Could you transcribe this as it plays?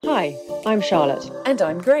Hi, I'm Charlotte. And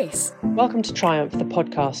I'm Grace. Welcome to Triumph, the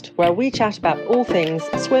podcast, where we chat about all things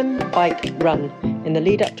swim, bike, run in the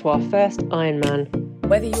lead up to our first Ironman.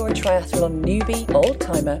 Whether you're a triathlon newbie,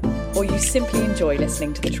 old-timer, or you simply enjoy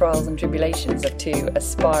listening to the trials and tribulations of two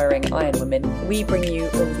aspiring Ironwomen, we bring you all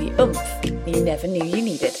the oomph you never knew you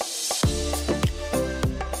needed.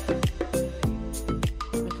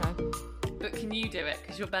 Okay. But can you do it?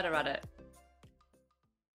 Because you're better at it.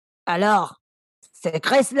 Alors, c'est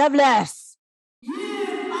Grace Loveless.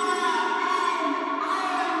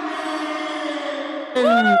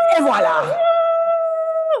 Et voilà.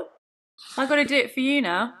 I've got to do it for you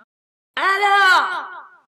now. Ella!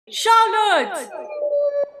 Charlotte!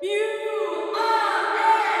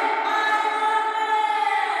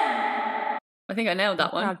 I think I nailed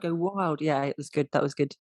that one. I'd go wild. Yeah, it was good. That was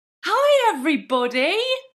good. Hi, everybody!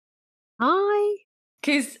 Hi.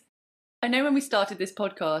 Because I know when we started this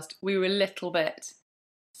podcast, we were a little bit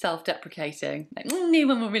self-deprecating. Like, no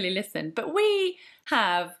one will really listen. But we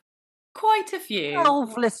have quite a few.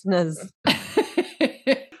 12 listeners.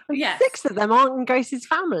 Yes. 6 of them aren't in Grace's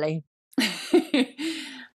family. We've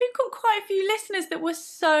got quite a few listeners that were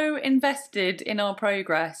so invested in our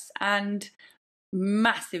progress, and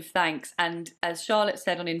massive thanks. And as Charlotte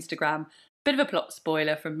said on Instagram, bit of a plot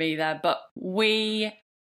spoiler from me there, but we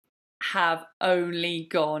have only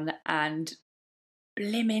gone and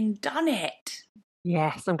blimmin' done it.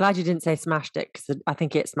 Yes, I'm glad you didn't say smashed it, because I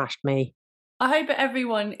think it smashed me. I hope that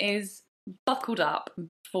everyone is buckled up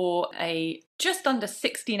for a just under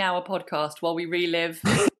 16-hour podcast while we relive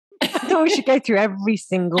I thought we should go through every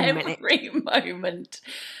single minute. every moment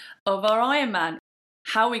of our Ironman.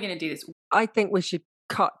 How are we going to do this? I think we should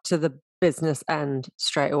cut to the business end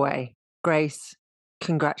straight away. Grace,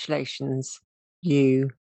 congratulations. You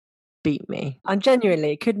beat me. I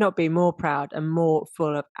genuinely could not be more proud and more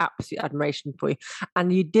full of absolute admiration for you.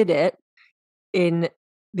 And you did it in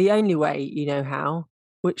the only way you know how,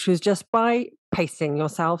 which was just by pacing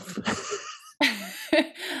yourself.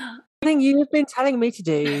 Something you have been telling me to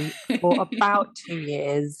do for about 2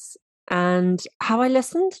 years. And have I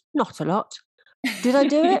listened? Not a lot. Did I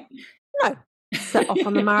do it? No. Set off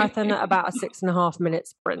on the marathon at about a 6.5 minute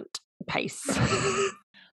sprint pace.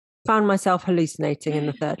 Found myself hallucinating in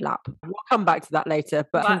the third lap. We'll come back to that later,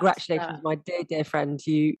 but congratulations, my dear friend.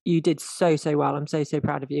 You did so well. I'm so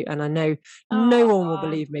proud of you. And I know no one will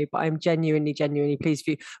believe me, but I'm genuinely pleased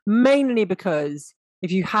for you. Mainly because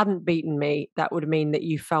if you hadn't beaten me, that would mean that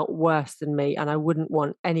you felt worse than me, and I wouldn't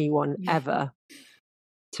want anyone ever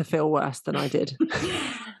to feel worse than I did.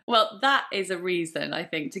 Well, that is a reason, I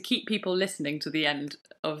think, to keep people listening to the end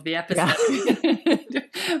of the episode. Yeah.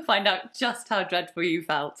 Find out just how dreadful you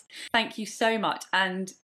felt. Thank you so much.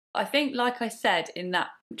 And I think, like I said in that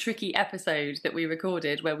tricky episode that we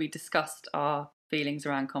recorded where we discussed our feelings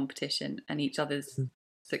around competition and each other's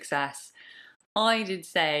success, I did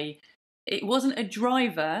say it wasn't a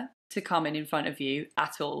driver to come in front of you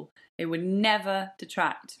at all. It would never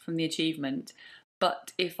detract from the achievement.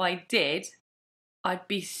 But if I did, I'd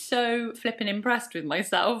be so flippin' impressed with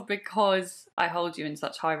myself because I hold you in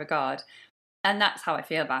such high regard. And that's how I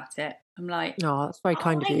feel about it. I'm like, oh, that's very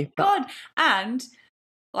kind of you. God. And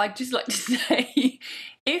I'd just like to say,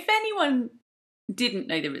 if anyone didn't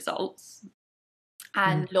know the results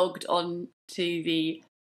and logged on to the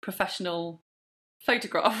professional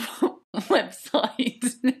photograph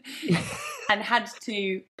website and had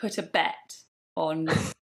to put a bet on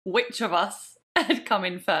which of us had come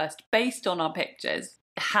in first based on our pictures,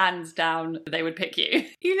 hands down they would pick you.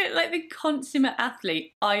 You look like the consummate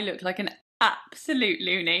athlete. I look like an absolute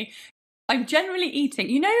loony. I'm generally eating,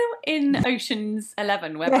 you know, in Ocean's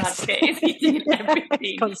 11 where Brad Pitt is eating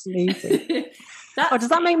everything. Constantly eating. Does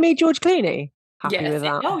that make me George Clooney? Happy with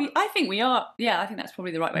that? I think we are. Yeah, I think that's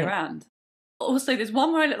probably the right way around. Also, there's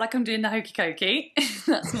one where I look like I'm doing the hokey cokey.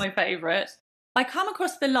 That's my favourite. I come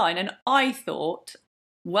across the line and I thought,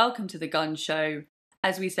 welcome to the gun show.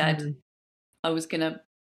 As we said, I was going to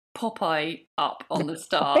Popeye up on the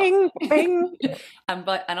start. Bing, bing. and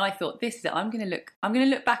I thought, this is it. I'm going to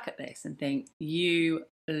look back at this and think, you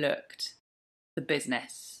looked the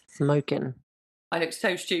business. Smoking. I looked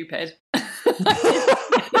so stupid.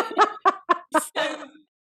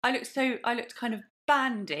 I looked kind of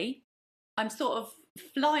bandy. I'm sort of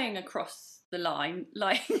flying across the line,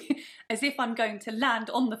 like as if I'm going to land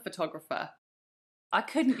on the photographer. I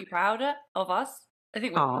couldn't be prouder of us. I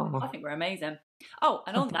think we're amazing. Oh,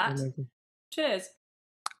 and on that, cheers.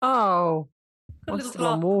 Oh, I'm still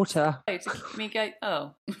on water. To keep me go.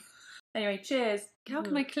 Oh, anyway, cheers. How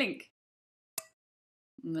can I clink?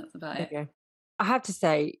 And that's about it. I have to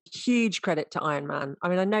say, huge credit to Ironman. I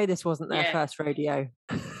mean, I know this wasn't their first rodeo.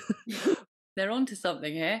 They're onto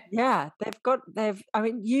something here. Yeah, I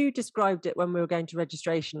mean, you described it when we were going to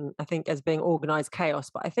registration, I think, as being organised chaos,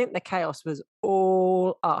 but I think the chaos was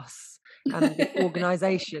all us and the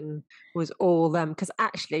organisation was all them. Because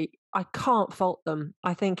actually, I can't fault them.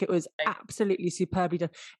 I think it was absolutely superbly done,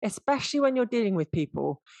 especially when you're dealing with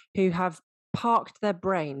people who have parked their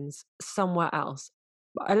brains somewhere else.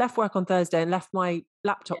 I left work on Thursday and left my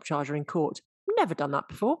laptop charger in court. Never done that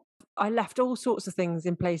before. I left all sorts of things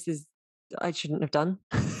in places I shouldn't have done.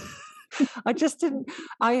 I just didn't.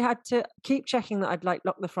 I had to keep checking that I'd like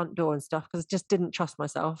lock the front door and stuff because I just didn't trust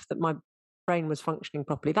myself that my brain was functioning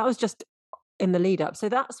properly. That was just in the lead up. So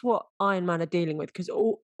that's what Ironman are dealing with, because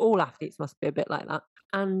all athletes must be a bit like that.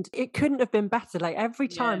 And it couldn't have been better. Like every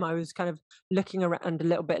time I was kind of looking around a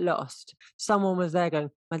little bit lost, someone was there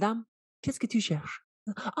going, Madame, qu'est-ce que tu cherches?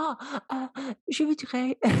 Je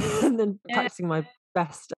voudrais. And then practicing my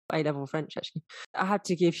best A-level French, actually. I had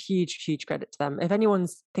to give huge credit to them. If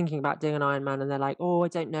anyone's thinking about doing an Ironman and they're like, oh, I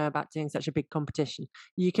don't know about doing such a big competition,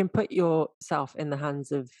 you can put yourself in the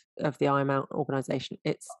hands of the Ironman organisation.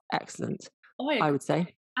 It's excellent, I would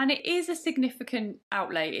say. And it is a significant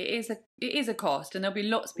outlay. It is a cost, and there'll be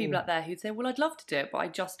lots of people out there who'd say, well, I'd love to do it, but I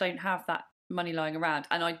just don't have that money lying around.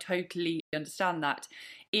 And I totally understand that.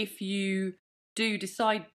 If you do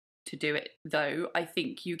decide to do it, though, I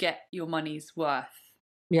think you get your money's worth.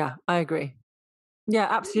 Yeah, I agree. Yeah,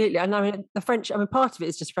 absolutely. And I mean, part of it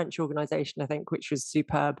is just French organisation, I think, which was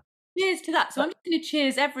superb. Cheers to that. So I'm just going to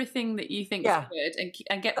cheers everything that you think is good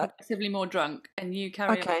and get progressively more drunk, and you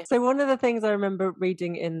carry on. Okay. So one of the things I remember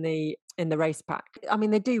reading in the race pack, I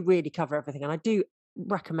mean, they do really cover everything, and I do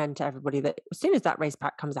recommend to everybody that as soon as that race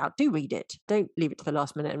pack comes out, do read it. Don't leave it to the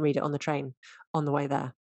last minute and read it on the train on the way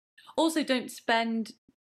there. Also, don't spend,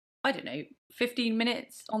 15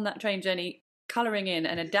 minutes on that train journey colouring in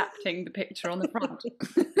and adapting the picture on the front.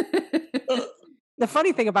 The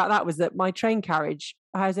funny thing about that was that my train carriage,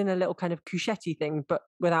 I was in a little kind of couchette thing, but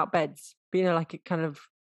without beds, like a kind of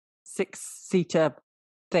 6-seater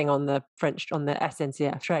thing on the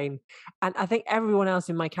SNCF train. And I think everyone else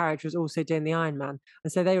in my carriage was also doing the Ironman.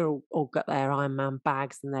 And so they were all got their Ironman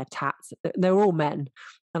bags and their tats. They were all men.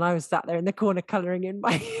 And I was sat there in the corner colouring in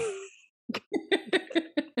my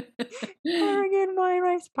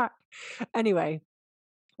race pack. Anyway,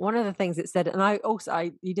 one of the things it said, and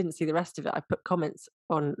you didn't see the rest of it, I put comments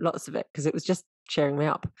on lots of it because it was just cheering me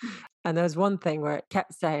up. And there was one thing where it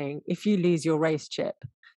kept saying, if you lose your race chip,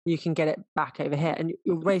 you can get it back over here. And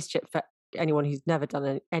your race chip, for anyone who's never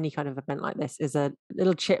done any kind of event like this, is a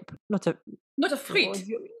little chip, not a fruit.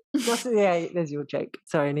 Yeah, there's your joke.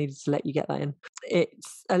 Sorry, I needed to let you get that in.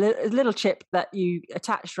 It's a little chip that you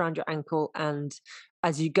attach around your ankle, and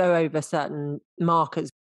as you go over certain markers,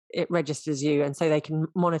 it registers you, and so they can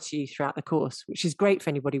monitor you throughout the course, which is great for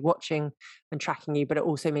anybody watching and tracking you, but it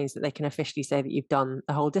also means that they can officially say that you've done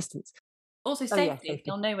the whole distance. Also safety. Safety.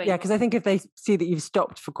 They'll know where because I think if they see that you've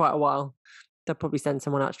stopped for quite a while, they'll probably send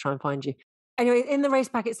someone out to try and find you. Anyway, in the race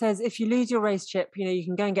pack, it says, if you lose your race chip, you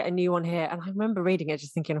can go and get a new one here. And I remember reading it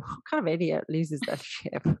just thinking, what kind of idiot loses their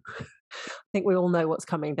chip? I think we all know what's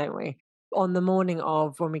coming, don't we? On the morning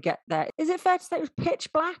of when we get there, is it fair to say it was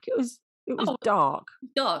pitch black? It was dark.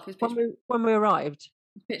 Dark. It was when we arrived.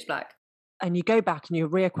 Pitch black. And you go back and you're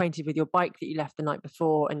reacquainted with your bike that you left the night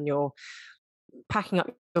before, and you're packing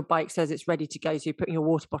up your bike, says it's ready to go. So you're putting your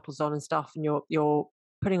water bottles on and stuff, and you're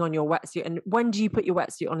putting on your wetsuit. And when do you put your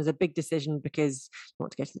wetsuit on is a big decision because you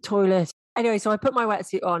want to go to the toilet. Anyway, so I put my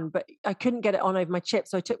wetsuit on, but I couldn't get it on over my chip.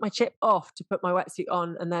 So I took my chip off to put my wetsuit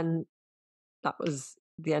on, and then that was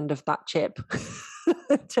the end of that chip.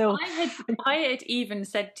 Until I had even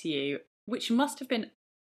said to you, which must have been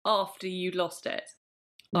after you lost it,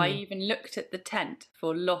 I even looked at the tent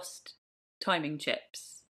for lost timing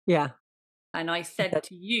chips. Yeah. And I said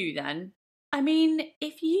to you then, I mean,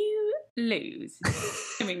 if you lose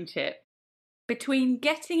timing chip between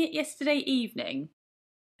getting it yesterday evening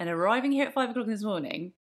and arriving here at 5 o'clock this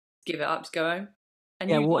morning, give it up to go home.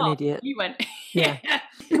 And what an idiot. You went, yeah.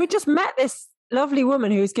 We just met this lovely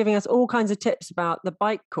woman who was giving us all kinds of tips about the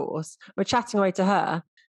bike course. We're chatting away to her,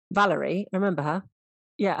 Valerie, remember her?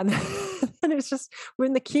 Yeah, and then it was just, we're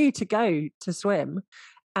in the queue to go to swim,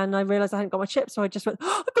 and I realised I hadn't got my chip, so I just went,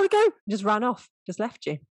 I've got to go, just ran off, just left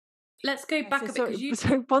you. Let's go back a bit.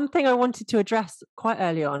 So one thing I wanted to address quite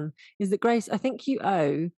early on is that, Grace, I think you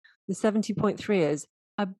owe the 70.3ers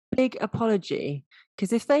a big apology,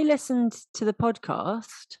 because if they listened to the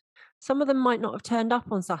podcast, some of them might not have turned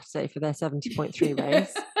up on Saturday for their 70.3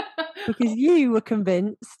 race because you were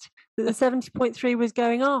convinced that the 70.3 was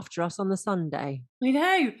going after us on the Sunday. I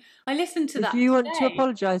know. I listened to that. Do you want to today.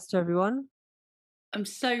 apologise to everyone? I'm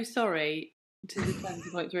so sorry to the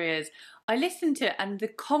 70.3ers. I listened to it and the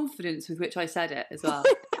confidence with which I said it as well.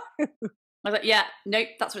 I was like, yeah, nope,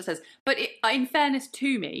 that's what it says. But in fairness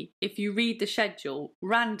to me, if you read the schedule,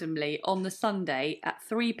 randomly on the Sunday at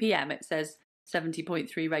 3 p.m, it says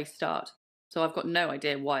 70.3 race start. So I've got no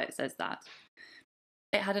idea why it says that.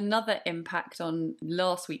 It had another impact on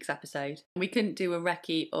last week's episode. We couldn't do a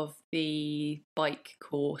recce of the bike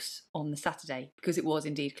course on the Saturday because it was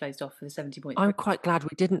indeed closed off for the 70.3. I'm quite glad we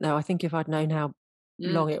didn't, though. I think if I'd known how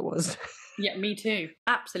long it was. Yeah, me too.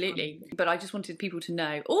 Absolutely. But I just wanted people to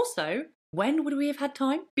know. Also, when would we have had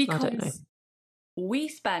time? I don't know. Because we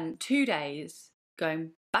spent 2 days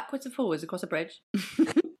going backwards and forwards across a bridge,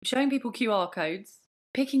 showing people QR codes,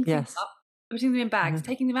 picking things up, putting them in bags,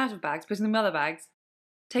 taking them out of bags, putting them in other bags,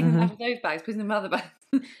 taking them out of those bags, putting them in other bags,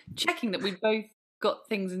 checking that we'd both got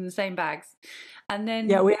things in the same bags. And then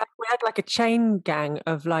we had like a chain gang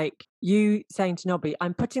of like you saying to Nobby,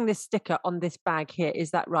 I'm putting this sticker on this bag here,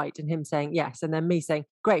 is that right? And him saying yes, and then me saying,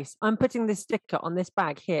 Grace, I'm putting this sticker on this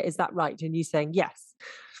bag here, is that right? And you saying yes.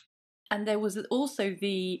 And there was also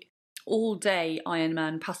the all-day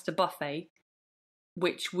Ironman pasta buffet,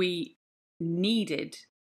 which we needed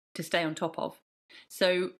to stay on top of.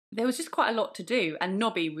 So there was just quite a lot to do. And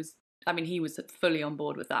Nobby was, he was fully on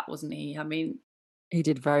board with that, wasn't he? He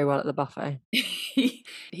did very well at the buffet.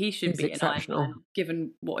 he should be exceptional, an Ironman,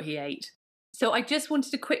 given what he ate. So I just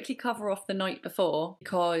wanted to quickly cover off the night before,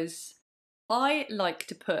 because I like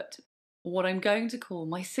to put what I'm going to call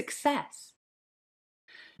my success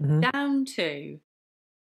down to,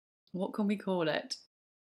 what can we call it?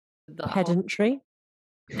 Pedantry.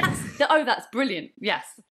 That's brilliant. Yes.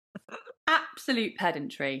 Absolute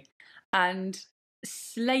pedantry and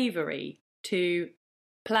slavery to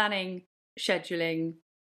planning, scheduling,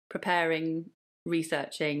 preparing,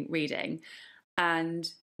 researching, reading,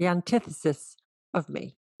 and the antithesis of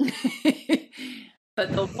me.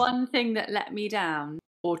 But the one thing that let me down,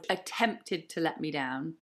 or attempted to let me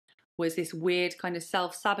down, was this weird kind of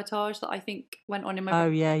self-sabotage that I think went on in my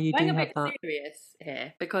brain. Yeah, you do have that. I'm that. Serious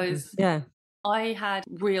here, because I had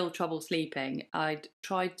real trouble sleeping. I'd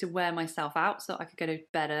tried to wear myself out so I could go to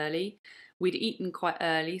bed early. We'd eaten quite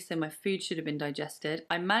early, so my food should have been digested.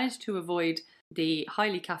 I managed to avoid the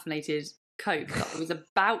highly caffeinated Coke that I was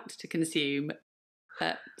about to consume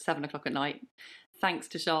at 7 o'clock at night, thanks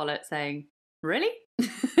to Charlotte saying, really?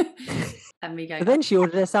 And me going, but then she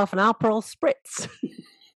ordered herself an Aperol Spritz.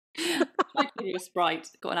 I gave you a Sprite,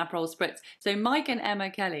 got an Aperol Spritz. So Mike and Emma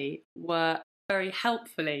Kelly were very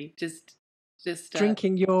helpfully just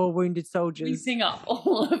drinking your wounded soldiers, sweeping up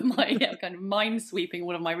all of my kind of mind sweeping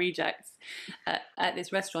all of my rejects at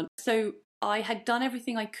this restaurant. So I had done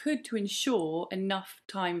everything I could to ensure enough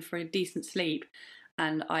time for a decent sleep,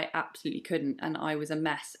 and I absolutely couldn't, and I was a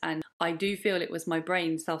mess. And I do feel it was my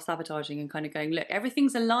brain self-sabotaging and kind of going, look,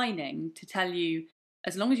 everything's aligning to tell you,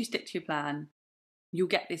 as long as you stick to your plan, you'll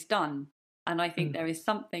get this done. And I think there is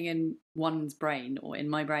something in one's brain, or in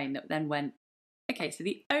my brain, that then went, okay, so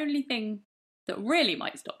the only thing that really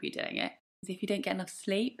might stop you doing it is if you don't get enough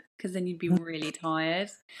sleep, because then you'd be really tired.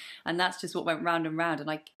 And that's just what went round and round.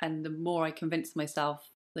 And the more I convinced myself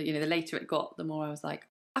that, the later it got, the more I was like,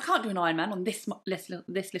 I can't do an Ironman on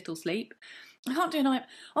this little sleep. I can't do an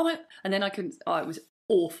Ironman. And then I couldn't. It was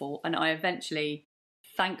awful. And I eventually,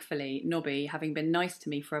 thankfully, Nobby, having been nice to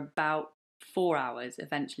me for about 4 hours,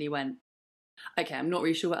 eventually went, okay, I'm not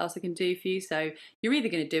really sure what else I can do for you. So you're either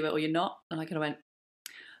going to do it or you're not. And I kind of went,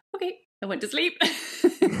 okay. I went to sleep.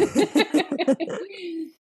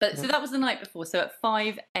 But so that was the night before. So at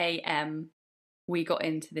 5 a.m. we got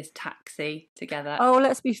into this taxi together. Oh,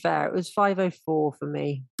 let's be fair. It was 5:04 for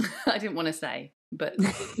me. I didn't want to say, but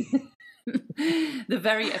the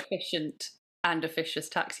very efficient and officious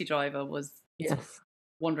taxi driver was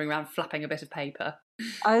wandering around flapping a bit of paper.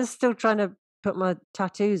 I was still trying to put my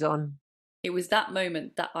tattoos on. It was that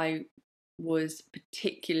moment that I was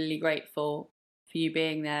particularly grateful for you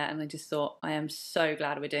being there, and I just thought, I am so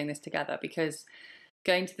glad we're doing this together, because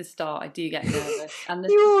going to the start I do get nervous. And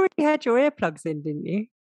you already had your earplugs in, didn't you?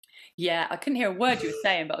 Yeah, I couldn't hear a word you were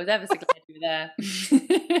saying, but I was ever so glad you were there.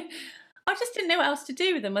 I just didn't know what else to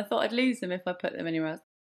do with them. I thought I'd lose them if I put them anywhere else.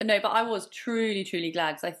 No, but I was truly, truly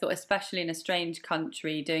glad, because I thought, especially in a strange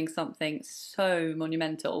country doing something so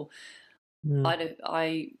monumental,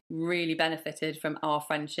 I really benefited from our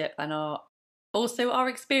friendship and our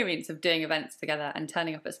experience of doing events together and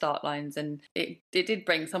turning up at start lines. And it did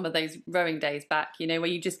bring some of those rowing days back, where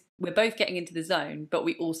we're both getting into the zone, but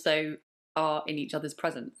we also are in each other's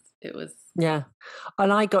presence. It was. Yeah.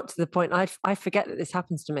 And I got to the point, I forget that this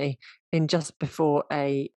happens to me in just before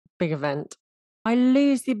a big event. I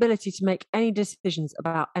lose the ability to make any decisions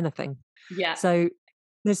about anything. Yeah. So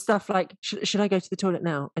there's stuff like, should I go to the toilet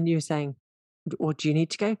now? And you were saying, or do you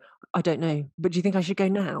need to go? I don't know. But do you think I should go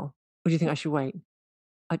now? Or do you think I should wait?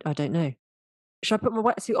 I don't know. Should I put my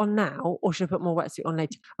wetsuit on now or should I put my wetsuit on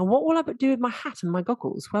later? And what will I do with my hat and my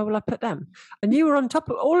goggles? Where will I put them? And you were on top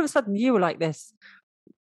of, all of a sudden you were like this,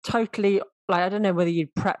 totally, like, I don't know whether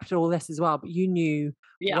you'd prepped all this as well, but you knew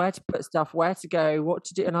where to put stuff, where to go, what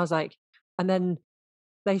to do. And I was like, and then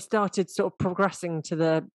they started sort of progressing to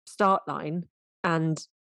the start line. And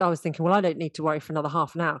I was thinking, well, I don't need to worry for another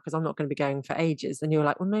half an hour because I'm not going to be going for ages. And you were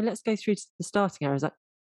like, well, no, let's go through to the starting area. I was like,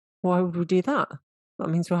 why would we do that? That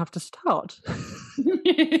means we'll have to start.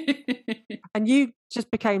 And you just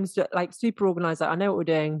became like super organized. Like, I know what we're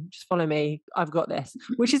doing. Just follow me. I've got this.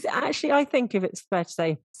 Which is actually, I think, if it's fair to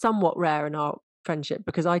say, somewhat rare in our friendship,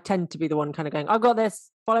 because I tend to be the one kind of going, I've got this.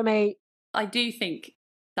 Follow me. I do think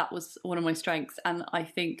that was one of my strengths, and I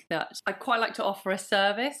think that I quite like to offer a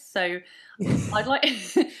service. So I'd like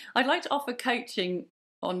to offer coaching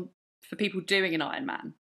for people doing an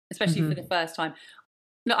Ironman, especially for the first time.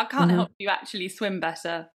 No, I can't help you actually swim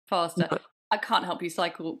better, faster. No. I can't help you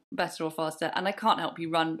cycle better or faster, and I can't help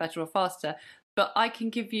you run better or faster. But I can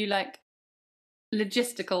give you like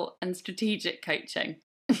logistical and strategic coaching.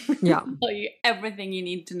 Yeah, tell you everything you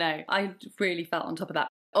need to know. I really felt on top of that.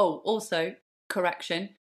 Oh, also correction.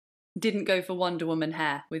 Didn't go for Wonder Woman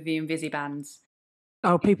hair with the Invisibands.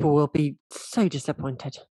 Oh, people will be so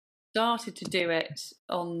disappointed. Started to do it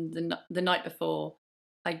on the night before.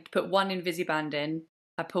 I put one Invisiband in,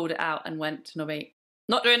 I pulled it out and went to Nobby,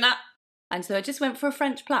 not doing that. And so I just went for a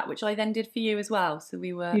French plait, which I then did for you as well. So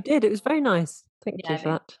we were... You did, it was very nice. Thank you for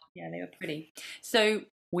that. Yeah, they were pretty. So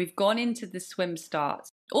we've gone into the swim start.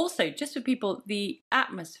 Also, just for people, the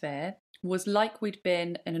atmosphere was like we'd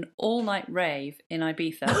been in an all-night rave in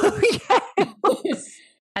Ibiza. Yes.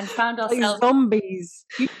 And found ourselves... Like zombies.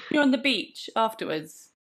 You're on the beach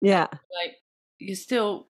afterwards. Yeah. Like, you're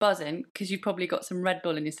still buzzing because you've probably got some Red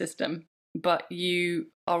Bull in your system, but you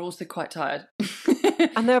are also quite tired.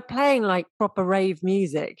 And they're playing like proper rave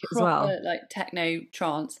music as well. Like techno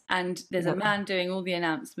trance. And there's a man doing all the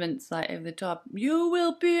announcements like over the top. You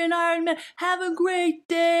will be an Ironman. Have a great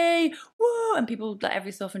day. Woo! And people like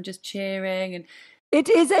every so often just cheering. And it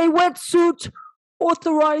is a wetsuit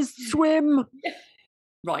authorized swim.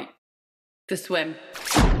 Right. The swim.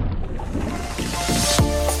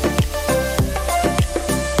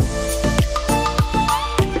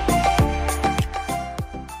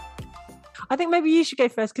 I think maybe you should go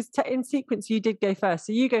first because in sequence you did go first.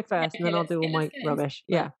 So you go first and then I'll do all my rubbish.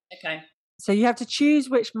 Yeah. Okay. So you have to choose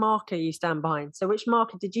which marker you stand behind. So which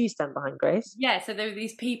marker did you stand behind, Grace? Yeah, so there were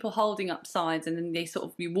these people holding up signs and then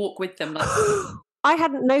you walk with them. Like... I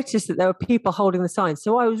hadn't noticed that there were people holding the signs.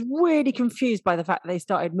 So I was really confused by the fact that they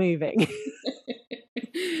started moving.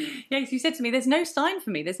 Yes, you said to me, there's no sign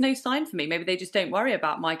for me. There's no sign for me. Maybe they just don't worry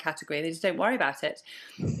about my category. They just don't worry about it.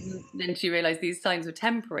 Then she realised these signs were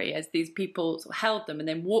temporary as these people sort of held them and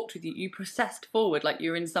then walked with you. You processed forward like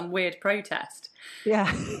you were in some weird protest. Yeah.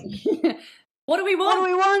 What do we want? What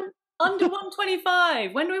do we want? Under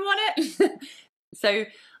 125. When do we want it? So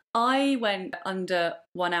I went under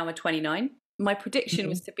 1 hour 29. My prediction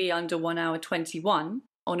was to be under 1 hour 21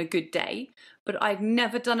 on a good day, but I'd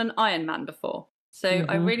never done an Ironman before. So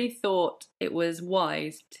I really thought it was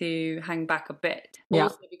wise to hang back a bit. Yeah.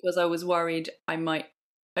 Also because I was worried I might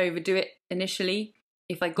overdo it initially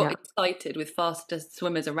if I got excited with faster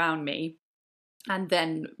swimmers around me and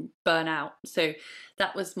then burn out. So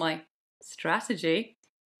that was my strategy.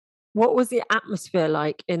 What was the atmosphere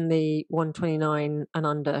like in the 129 and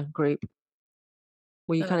under group?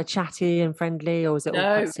 Were you kind of chatty and friendly or was it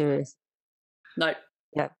all quite serious? No.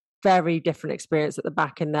 Yeah. Very different experience at the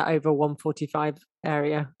back in that over 145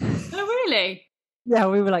 area. Oh, really? Yeah,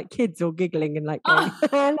 we were like kids all giggling and like going,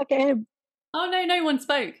 look at him. Oh, no, no one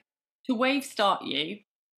spoke. To wave start you,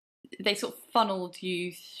 they sort of funneled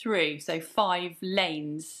you through. So 5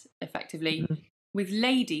 lanes, effectively, with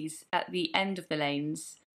ladies at the end of the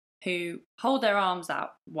lanes who hold their arms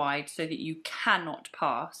out wide so that you cannot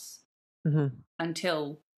pass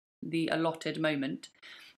until the allotted moment.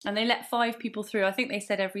 And they let 5 people through. I think they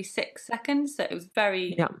said every 6 seconds. So it was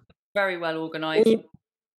very, very well organised.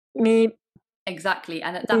 Meep. Exactly.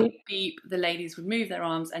 And at that beep, the ladies would move their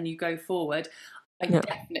arms and you go forward. I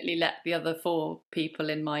definitely let the other 4 people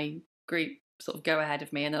in my group sort of go ahead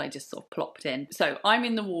of me and then I just sort of plopped in. So I'm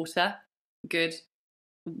in the water. Good.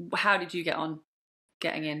 How did you get on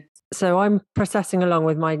getting in? So I'm processing along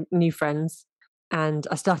with my new friends And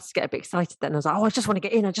I started to get a bit excited then. I was like, oh, I just want to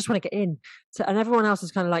get in. I just want to get in. So, and everyone else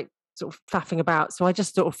was kind of like sort of faffing about. So I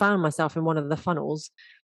just sort of found myself in one of the funnels,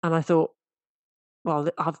 and I thought, well,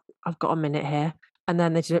 I've got a minute here. And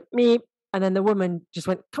then they just me, and then the woman just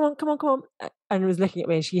went, come on, come on, come on, and was looking at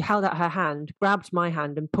me. And she held out her hand, grabbed my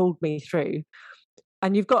hand, and pulled me through.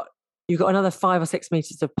 And you've got another 5 or 6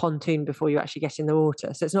 meters of pontoon before you actually get in the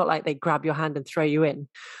water. So it's not like they grab your hand and throw you in.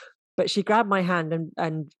 But she grabbed my hand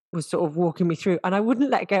and was sort of walking me through, and I wouldn't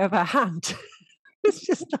let go of her hand. It's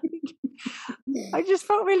just like, I just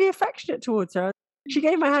felt really affectionate towards her. She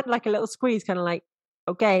gave my hand like a little squeeze, kind of like,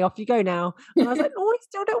 okay, off you go now. And I was like, no, I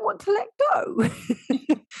still don't want to let go.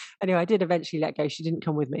 Anyway, I did eventually let go. She didn't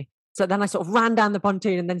come with me. So then I sort of ran down the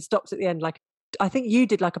pontoon and then stopped at the end. Like, I think you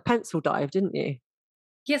did like a pencil dive, didn't you?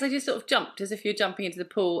 Yes, I just sort of jumped as if you're jumping into the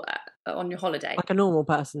pool on your holiday. Like a normal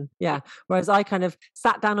person, yeah. Whereas I kind of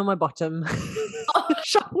sat down on my bottom,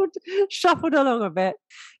 shuffled along a bit,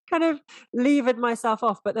 kind of levered myself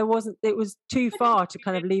off, but it was too far to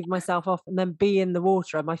kind of leave myself off and then be in the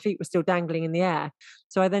water. My feet were still dangling in the air.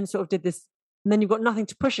 So I then sort of did this, and then you've got nothing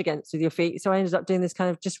to push against with your feet. So I ended up doing this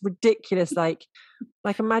kind of just ridiculous, like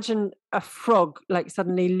imagine a frog like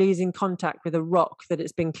suddenly losing contact with a rock that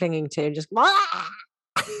it's been clinging to and just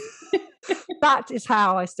that is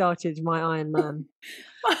how I started my Ironman.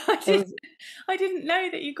 I didn't know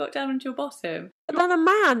that you got down onto your bottom. But then a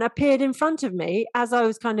man appeared in front of me as I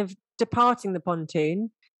was kind of departing the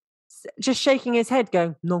pontoon, just shaking his head,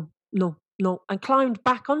 going, no, no, no, and climbed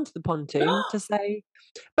back onto the pontoon to say,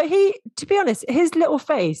 but to be honest, his little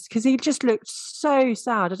face, because he just looked so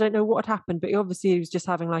sad. I don't know what had happened, but he was just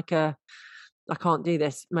having like a, I can't do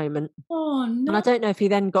this moment. Oh, no. And I don't know if he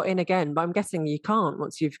then got in again, but I'm guessing you can't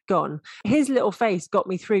once you've gone. His little face got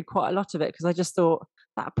me through quite a lot of it, because I just thought,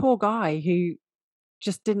 that poor guy who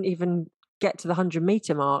just didn't even get to the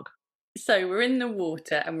 100-meter mark. So we're in the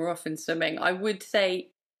water and we're often swimming. I would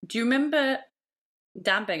say, do you remember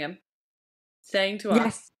Dan Bingham saying to us,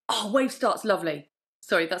 yes, oh, wave start's lovely.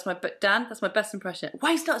 Sorry, that's my best impression.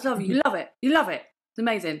 Wave start's lovely. You love it. You love it. It's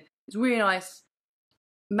amazing. It's really nice.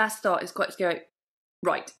 Mass start is quite scary.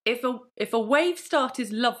 Right. If a wave start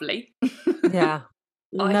is lovely. Yeah.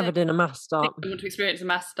 Never done a mass start. I want to experience a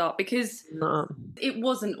mass start because it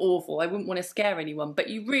wasn't awful. I wouldn't want to scare anyone, but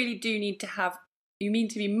you really do need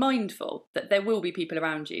to be mindful that there will be people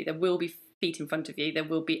around you. There will be feet in front of you. There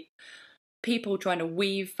will be people trying to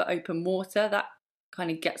weave for open water. That kind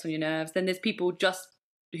of gets on your nerves. Then there's people just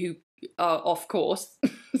who are off course.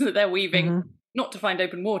 So they're weaving not to find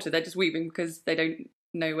open water. They're just weaving because they don't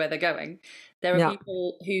know where they're going. There are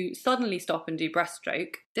people who suddenly stop and do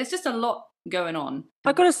breaststroke. There's just a lot going on.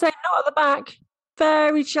 I've got to say, not at the back.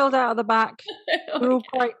 Very chilled out at the back. We're all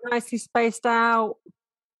quite nicely spaced out,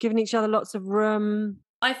 giving each other lots of room.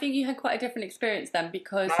 I think you had quite a different experience then,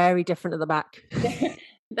 because very different at the back.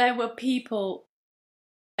 There were people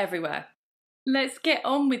everywhere. Let's get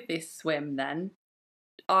on with this swim then.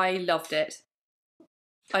 I loved it.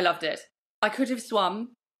 I could have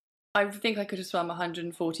swum. I think I could have swum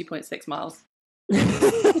 140.6 miles.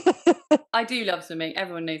 I do love swimming.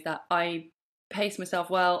 Everyone knows that. I pace myself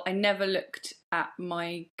well. I never looked at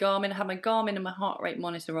my Garmin. I had my Garmin and my heart rate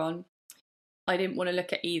monitor on. I didn't want to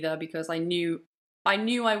look at either because I knew I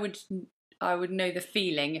would know the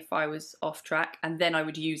feeling if I was off track, and then I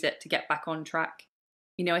would use it to get back on track.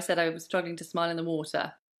 You know, I said I was struggling to smile in the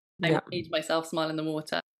water. I made myself smile in the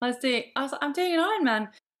water. I'm doing an Ironman.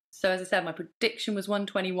 So as I said, my prediction was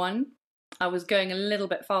 121. I was going a little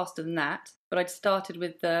bit faster than that, but I'd started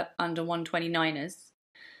with the under 129ers.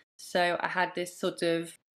 So I had this sort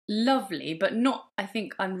of lovely, but not, I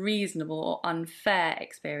think, unreasonable or unfair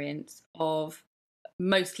experience of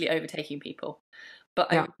mostly overtaking people,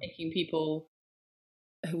 but overtaking people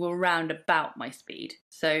who were round about my speed.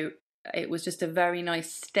 So it was just a very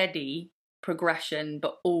nice, steady progression,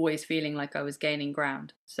 but always feeling like I was gaining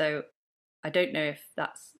ground. So I don't know if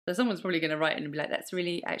so someone's probably going to write in and be like, that's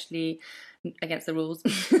really actually against the rules.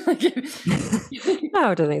 No,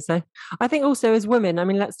 I don't think so. I think also as women, I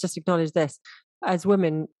mean, let's just acknowledge this. As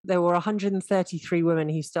women, there were 133 women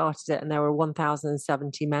who started it and there were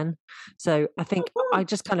 1,070 men. So I think I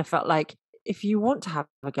just kind of felt like, if you want to have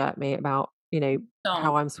a go at me about, you know,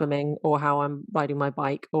 how I'm swimming or how I'm riding my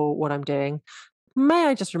bike or what I'm doing, may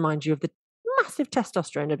I just remind you of the massive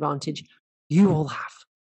testosterone advantage you all have.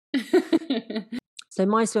 So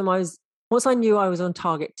my swim, once I knew I was on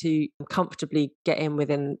target to comfortably get in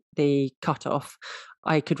within the cutoff,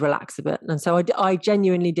 I could relax a bit. And so I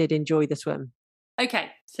genuinely did enjoy the swim. Okay,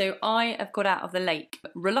 so I have got out of the lake,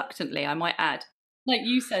 reluctantly, I might add. Like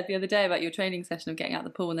you said the other day about your training session of getting out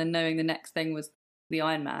of the pool and then knowing the next thing was the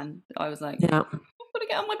Ironman, I was like, Yeah. I'm going to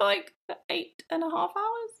get on my bike for 8.5 hours.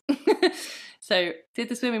 So did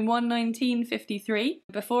the swim in 1:19:53.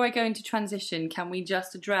 Before I go into transition, can we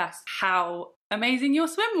just address how amazing your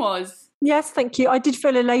swim was? Yes, thank you. I did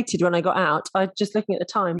feel elated when I got out. I was just looking at the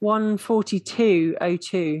time,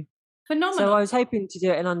 1:42:02. Phenomenal. So I was hoping to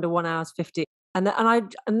do it in under 1 hour 50. And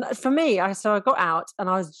for me, I got out and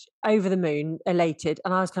I was over the moon, elated.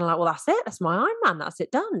 And I was kind of like, well, that's it. That's my Ironman. That's it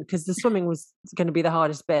done. Because the swimming was going to be the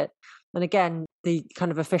hardest bit. And again, the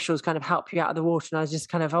kind of officials kind of help you out of the water. And I was just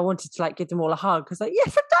I wanted to like give them all a hug. Because like,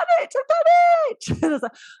 yes, I've done it. And I was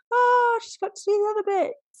like, oh, I just got to see the other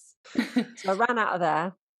bits. So I ran out of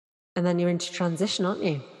there. And then you're into transition, aren't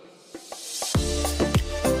you?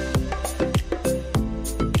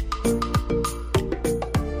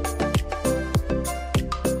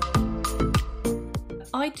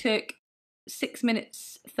 I took 6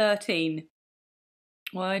 minutes 13.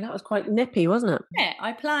 Well, that was quite nippy, wasn't it? Yeah,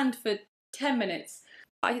 I planned for 10 minutes.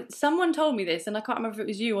 Someone told me this, and I can't remember if it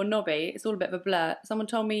was you or Nobby. It's all a bit of a blur. Someone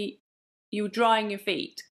told me you were drying your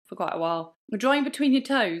feet for quite a while. You're drying between your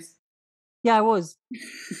toes. Yeah, I was.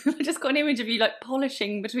 I just got an image of you like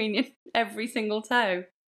polishing between every single toe.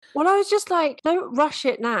 Well, I was just like, don't rush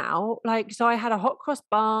it now. Like, so I had a hot cross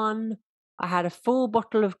bun. I had a full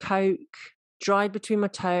bottle of Coke, dried between my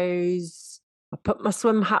toes. I put my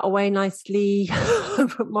swim hat away nicely. I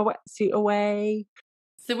put my wetsuit away.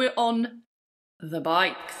 So we're on the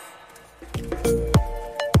bikes.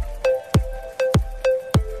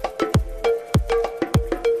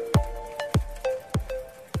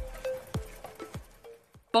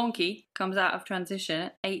 Bonky comes out of transition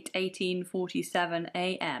at 8:18:47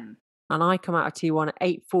 a.m. And I come out of T1 at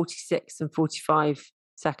 8:46 and 45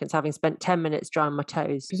 seconds, having spent 10 minutes drying my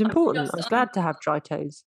toes. It was important. I was glad to have dry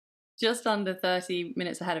toes. Just under 30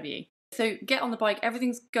 minutes ahead of you. So get on the bike,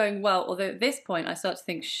 everything's going well, although at this point I start to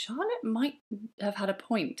think Charlotte might have had a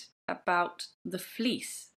point about the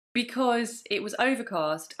fleece, because it was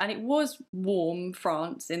overcast and it was warm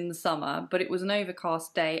France in the summer, but it was an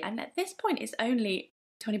overcast day, and at this point it's only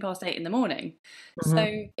 8:20 in the morning. Mm-hmm.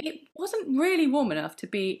 So it wasn't really warm enough to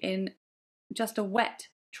be in just a wet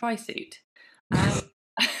tri-suit. And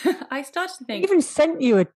I started to think... I even sent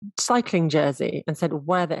you a cycling jersey and said,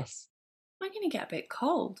 wear this. I'm going to get a bit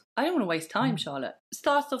cold. I don't want to waste time, Charlotte.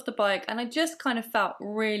 Started off the bike and I just kind of felt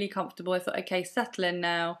really comfortable. I thought, okay, settle in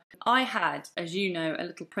now. I had, as you know, a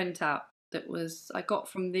little printout that I got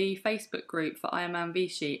from the Facebook group for Ironman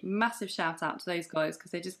Vichy. Massive shout out to those guys,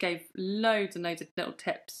 because they just gave loads and loads of little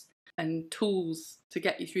tips and tools to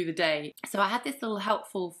get you through the day. So I had this little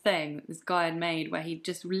helpful thing that this guy had made where he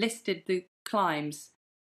just listed the climbs,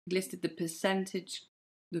 he listed the percentage,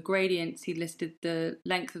 the gradients, he listed the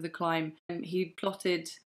length of the climb, and he plotted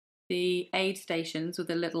the aid stations with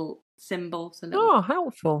a little symbol. Oh,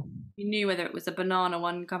 helpful. You knew whether it was a banana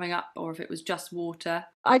one coming up or if it was just water.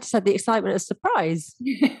 I just had the excitement of surprise.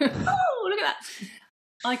 Oh, look at that.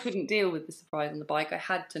 I couldn't deal with the surprise on the bike. I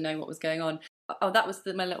had to know what was going on. Oh, that was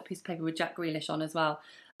my little piece of paper with Jack Grealish on as well.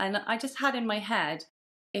 And I just had in my head,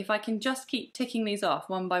 if I can just keep ticking these off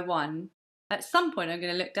one by one, at some point I'm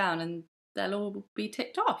going to look down and they'll all be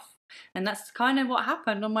ticked off. And that's kind of what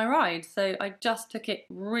happened on my ride. So I just took it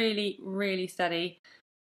really, really steady.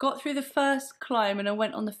 Got through the first climb and I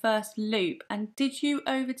went on the first loop. And did you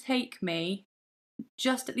overtake me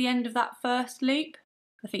just at the end of that first loop?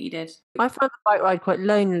 I think you did. I found the bike ride quite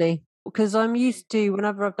lonely, because I'm used to,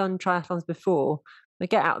 whenever I've done triathlons before, I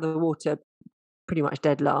get out of the water pretty much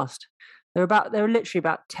dead last. There were literally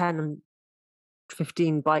about 10 and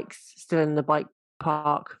 15 bikes still in the bike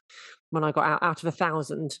park when I got out of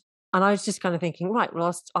 1,000. And I was just kind of thinking, right,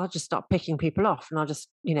 well, I'll just start picking people off, and I'll just,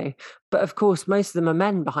 but of course, most of them are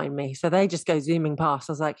men behind me. So they just go zooming past.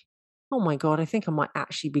 I was like, oh my God, I think I might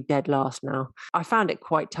actually be dead last now. I found it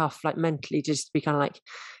quite tough, like mentally, just to be kind of like,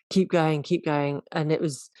 keep going. And it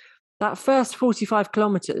was that first 45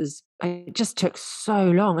 kilometers, it just took so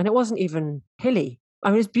long, and it wasn't even hilly. I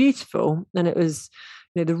mean, it was beautiful. And it was,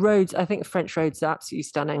 the roads, I think French roads are absolutely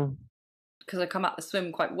stunning. Because I come out the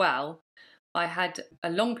swim quite well, I had a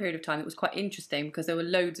long period of time that was quite interesting, because there were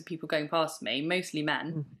loads of people going past me, mostly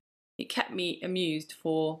men. Mm. It kept me amused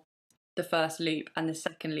for the first loop, and the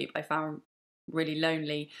second loop I found really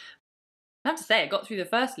lonely. I have to say, I got through the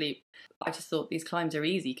first loop. I just thought these climbs are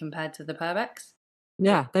easy compared to the Purbex.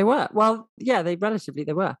 Yeah, they were. Well, yeah, they were.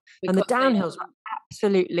 And the downhills were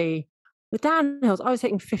absolutely... The downhills, I was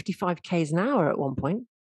hitting 55 k's an hour at one point.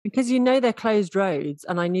 Because they're closed roads,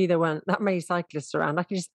 and I knew there weren't that many cyclists around. I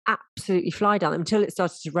could just absolutely fly down them until it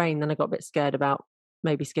started to rain. Then I got a bit scared about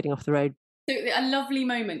maybe skidding off the road. So a lovely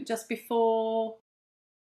moment just before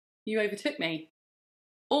you overtook me.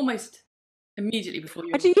 almost immediately before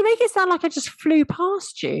you. You make it sound like I just flew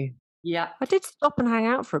past you. Yeah. I did stop and hang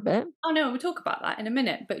out for a bit. Oh no, we'll talk about that in a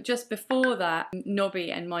minute. But just before that,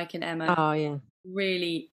 Nobby and Mike and Emma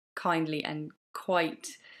really kindly and quite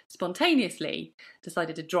spontaneously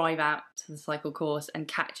decided to drive out to the cycle course and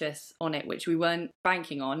catch us on it, which we weren't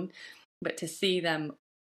banking on. But to see them,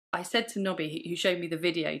 I said to Nobby, who showed me the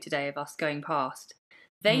video today of us going past,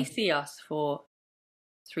 they see us for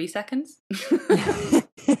 3 seconds.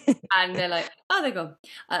 And they're like, oh, they're gone.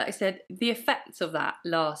 I said, the effects of that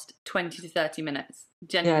last 20 to 30 minutes.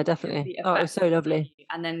 Yeah, definitely. Oh, it was so lovely.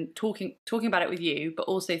 And then talking about it with you, but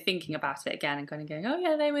also thinking about it again and kind of going, oh,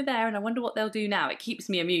 yeah, they were there. And I wonder what they'll do now. It keeps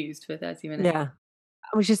me amused for 30 minutes. Yeah.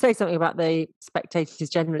 We should say something about the spectators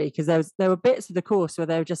generally, because there were bits of the course where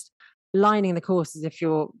they were just lining the course as if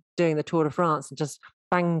you're doing the Tour de France and just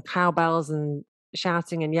bang cowbells and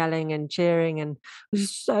shouting and yelling and cheering, and it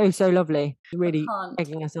was so lovely, really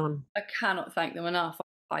egging us on. I cannot thank them enough.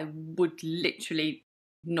 I would literally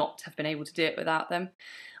not have been able to do it without them.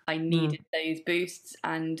 I needed those boosts,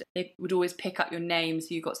 and they would always pick up your name, so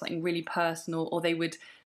you got something really personal, or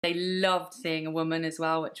they loved seeing a woman as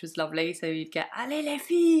well, which was lovely. So you'd get "Allez les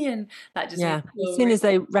filles," and that just as soon as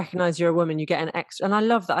they recognise you're a woman, you get an extra. And I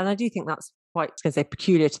love that, and I do think that's quite, I was going to say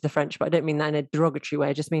peculiar to the French, but I don't mean that in a derogatory way.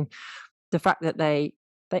 I just mean the fact that they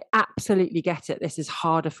absolutely get it. This is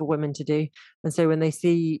harder for women to do, and so when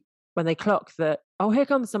they clock that, oh, here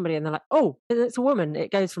comes somebody, and they're like, oh, it's a woman. It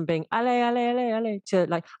goes from being allez, allez, allez, allez to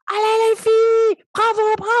like, allez les filles,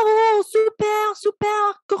 bravo, bravo, super,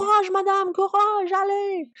 super, courage, madame, courage,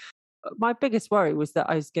 allez. My biggest worry was that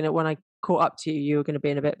when I caught up to you, you were going to be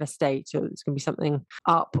in a bit of a state, or it's going to be something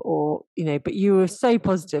up, or, but you were so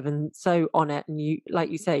positive and so on it. And you, like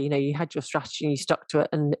you say, you had your strategy and you stuck to it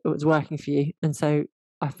and it was working for you. And so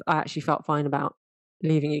I actually felt fine about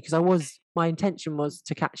leaving you, because my intention was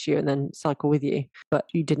to catch you and then cycle with you, but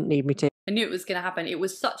you didn't need me to. I knew it was going to happen. It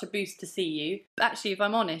was such a boost to see you. Actually, if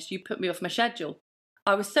I'm honest, you put me off my schedule.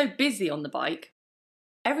 I was so busy on the bike.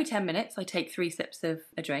 Every 10 minutes, I take 3 sips of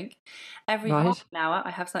a drink. Every half an hour,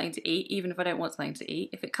 I have something to eat, even if I don't want something to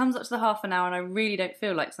eat. If it comes up to the half an hour and I really don't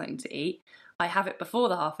feel like something to eat, I have it before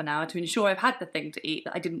the half an hour to ensure I've had the thing to eat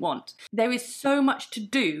that I didn't want. There is so much to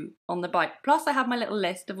do on the bike. Plus, I have my little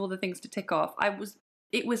list of all the things to tick off.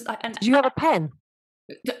 Did you have a pen?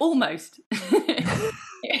 Almost.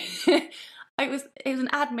 It was an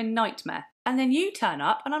admin nightmare. And then you turn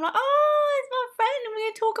up and I'm like, oh, it's my friend, and we're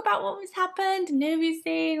going to talk about what has happened and who we've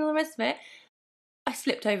seen, all the rest of it. I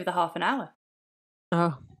slipped over the half an hour.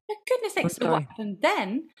 Oh. For goodness sakes. So what happened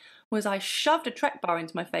then was I shoved a Trek bar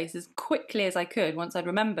into my face as quickly as I could once I'd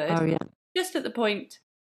remembered. Oh, yeah. Just at the point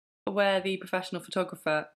where the professional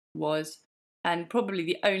photographer was, and probably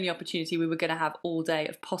the only opportunity we were going to have all day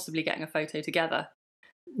of possibly getting a photo together.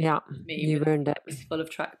 Yeah, you ruined it. It was full of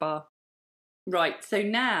Trek bar. Right, so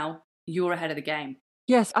now you're ahead of the game.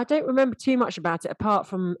 Yes, I don't remember too much about it, apart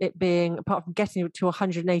from getting to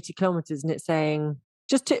 180 kilometres and it saying,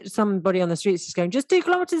 somebody on the streets just going, just 2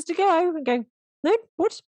 kilometres to go, and going, no,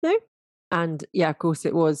 what? No. And yeah, of course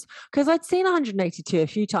it was, because I'd seen 182 a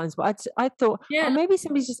few times, but I thought, maybe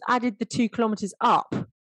somebody's just added the 2 kilometres up,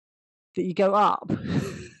 that you go up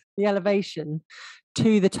the elevation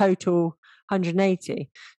to the total 180.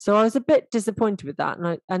 So I was a bit disappointed with that,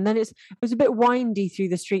 and then it was a bit windy through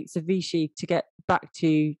the streets of Vichy to get back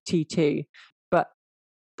to T2, but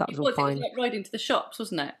that was all fine. It was like right into the shops,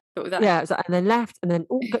 wasn't it? But with that, yeah, it was like, and then left, and then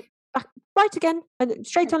back right again, and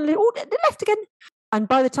straight on, left again. And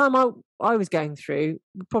by the time I was going through,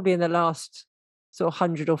 probably in the last sort of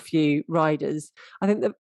 100 or few riders, I think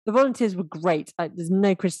the volunteers were great. There's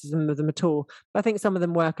no criticism of them at all, but I think some of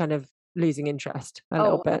them were kind of losing interest a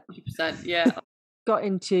little bit. 100%, yeah.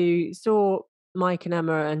 Saw Mike and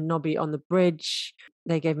Emma and Nobby on the bridge.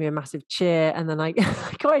 They gave me a massive cheer, and then I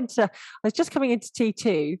was just coming into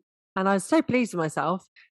T2, and I was so pleased with myself,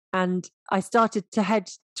 and I started to head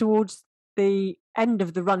towards the end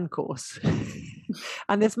of the run course.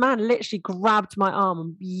 And this man literally grabbed my arm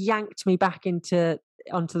and yanked me back onto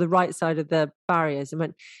the right side of the barriers and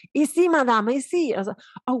went, "Ici, madame, ici." I was like,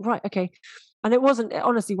 "Oh, right, okay." And it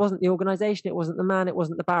honestly wasn't the organisation, it wasn't the man, it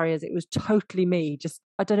wasn't the barriers, it was totally me. Just,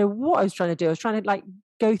 I don't know what I was trying to do. I was trying to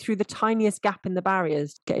go through the tiniest gap in the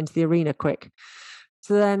barriers to get into the arena quick.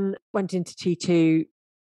 So then went into T2,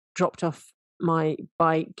 dropped off my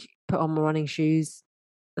bike, put on my running shoes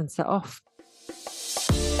and set off.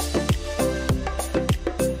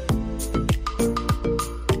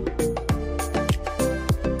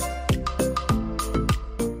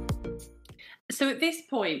 So at this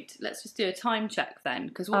point, let's just do a time check then,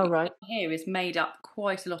 because what we've got here is made up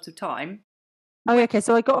quite a lot of time. Oh, okay.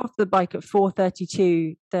 So I got off the bike at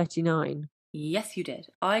 4:32:39. Yes, you did.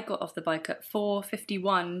 I got off the bike at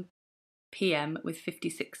 4:51 p.m. with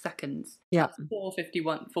 56 seconds. Yeah. That's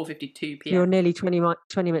 4:52 p.m. You're nearly 20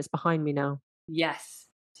 minutes behind me now. Yes.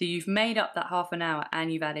 So you've made up that half an hour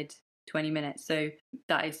and you've added 20 minutes. So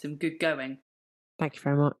that is some good going. Thank you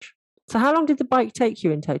very much. So how long did the bike take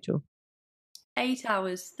you in total? 8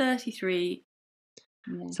 hours, 33.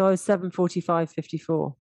 So I was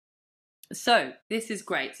 7:45:54. So this is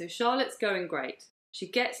great. So Charlotte's going great. She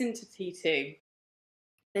gets into T2.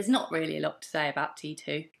 There's not really a lot to say about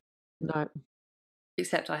T2. No.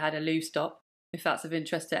 Except I had a loo stop, if that's of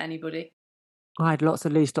interest to anybody. I had lots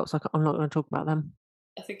of loose stops. I'm not going to talk about them.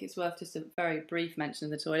 I think it's worth just a very brief mention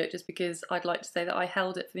of the toilet, just because I'd like to say that I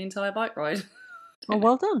held it for the entire bike ride. Oh,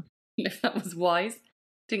 well done. If that was wise.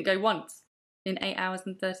 Didn't go once in 8 hours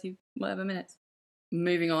and 30 whatever minutes.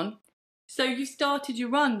 Moving on. So you started your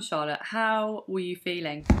run, Charlotte. How were you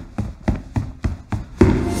feeling?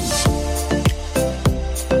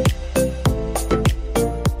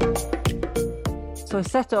 So I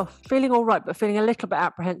set off feeling all right, but feeling a little bit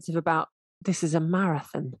apprehensive about this is a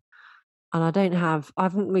marathon. And I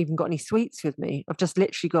haven't even got any sweets with me. I've just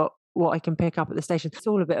literally got what I can pick up at the station. It's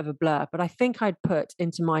all a bit of a blur, but I think I'd put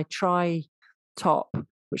into my top,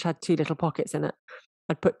 which had 2 little pockets in it,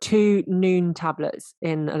 I'd put 2 Noon tablets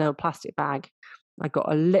in a little plastic bag. I got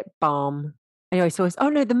a lip balm. Anyway, so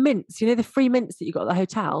the mints, the free mints that you got at the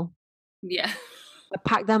hotel. Yeah. I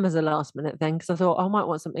packed them as a last minute thing because I thought I might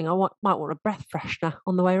want something. Might want a breath freshener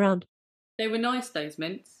on the way around. They were nice, those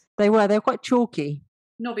mints. They were quite chalky.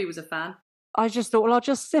 Nobby was a fan. I just thought, well, I'll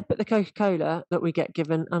just sip at the Coca-Cola that we get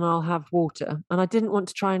given and I'll have water. And I didn't want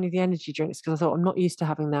to try any of the energy drinks because I thought I'm not used to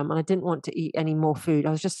having them and I didn't want to eat any more food.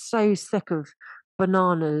 I was just so sick of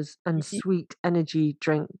bananas and sweet energy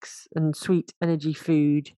drinks and sweet energy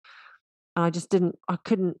food. And I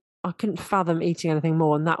couldn't fathom eating anything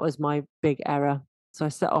more. And that was my big error. So I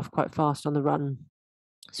set off quite fast on the run.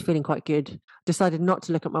 I was feeling quite good. Decided not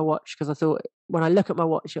to look at my watch because I thought when I look at my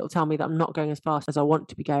watch, it'll tell me that I'm not going as fast as I want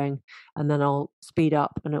to be going. And then I'll speed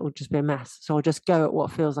up and it will just be a mess. So I'll just go at what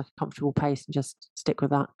feels like a comfortable pace and just stick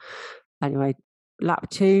with that. Anyway, lap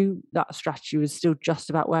 2, that strategy was still just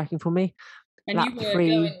about working for me. And lap you were 3,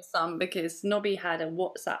 going some because Nobby had a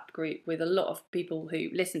WhatsApp group with a lot of people who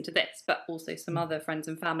listen to this, but also some other friends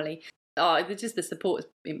and family. Just the support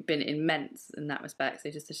has been immense in that respect.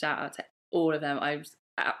 So just a shout out to all of them. I was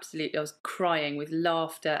crying with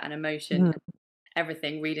laughter and emotion and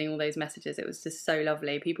everything, reading all those messages. It was just so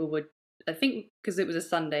lovely. People would, I think because it was a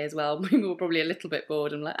Sunday as well, people were probably a little bit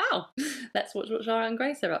bored and like, oh, let's watch what Charlotte and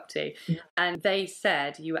Grace are up to. Yeah. And they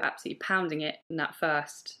said you were absolutely pounding it in that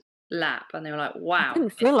first lap. And they were like, wow. I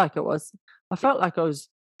didn't feel like it was. I felt like I was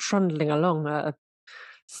trundling along at a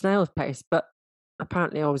snail's pace, but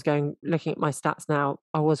apparently I was looking at my stats now,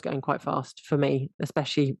 I was going quite fast for me,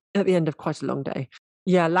 especially at the end of quite a long day.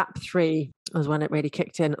 Yeah, lap 3 was when it really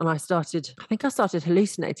kicked in. And I started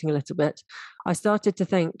hallucinating a little bit. I started to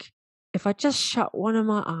think, if I just shut one of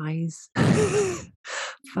my eyes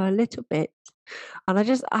for a little bit, and I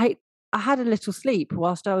had a little sleep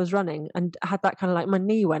whilst I was running and I had that kind of like my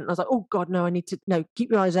knee went. And I was like, oh God, no,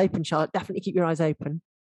 keep your eyes open, Charlotte. Definitely keep your eyes open.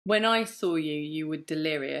 When I saw you, you were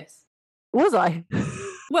delirious. Was I?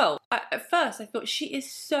 Well, at first I thought, she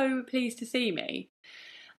is so pleased to see me.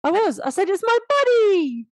 I said, it's my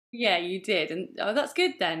buddy. Yeah, you did. And that's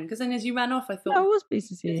good then, because then as you ran off, I thought, I was pleased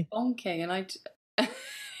to see you. Bonking. And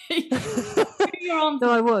you threw your arms. No,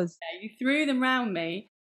 I was. You threw them round me.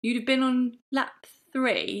 You'd have been on lap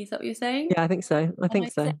 3. Is that what you're saying? Yeah, I think so. I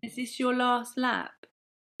think so. Said, is this your last lap?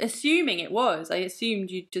 Assuming it was. I assumed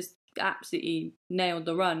you just absolutely nailed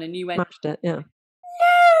the run and you went. Smashed it, yeah. No!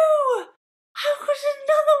 I've got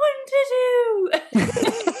another one to do!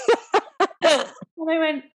 And I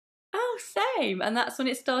went, oh, same. And that's when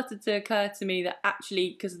it started to occur to me that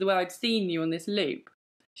actually, because of the way I'd seen you on this loop,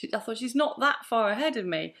 I thought she's not that far ahead of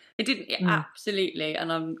me. It didn't, absolutely,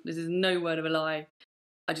 and this is no word of a lie.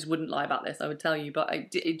 I just wouldn't lie about this, I would tell you, but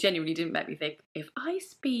it genuinely didn't make me think, if I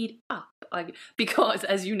speed up, because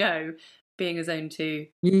as you know, being a zone 2...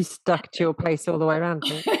 You stuck to your pace all the way around.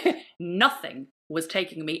 Nothing was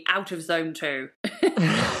taking me out of zone 2.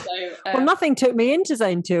 Well, nothing took me into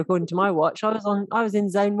zone 2 according to my watch. I was in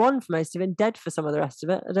zone 1 for most of it, dead for some of the rest of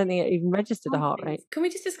it. I don't think it even registered the heart rate. Can we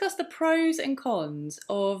just discuss the pros and cons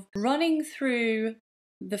of running through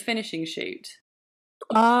the finishing chute?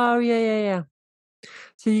 Oh yeah.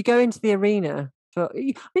 So you go into the arena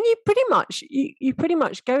you pretty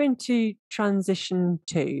much go into transition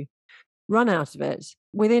 2, run out of it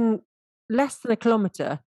within less than a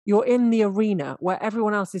kilometre. you're in the arena where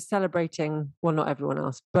everyone else is celebrating. Well, not everyone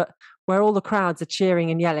else, but where all the crowds are cheering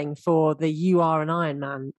and yelling for the "You are an Iron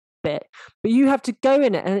Man" bit. But you have to go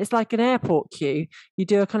in it, and it's like an airport queue. You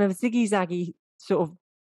do a kind of ziggy zaggy sort of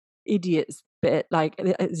idiots bit. Like,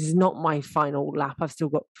 this is not my final lap. I've still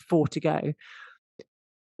got 4 to go.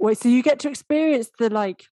 Well, so you get to experience the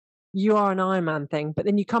like "You are an Iron Man" thing, but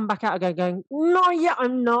then you come back out again going, "No, yeah,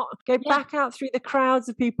 I'm not." Go back out through the crowds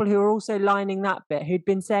of people who are also lining that bit, who'd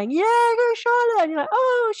been saying, "Yeah, go Charlotte," and you're like,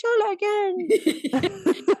 "Oh, Charlotte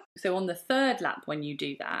again." So on the 3rd lap, when you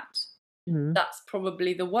do that, that's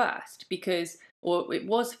probably the worst, because, or it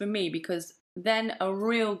was for me, because then a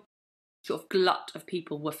real sort of glut of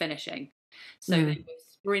people were finishing. So they were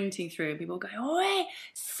sprinting through, and people were going, "Ouais,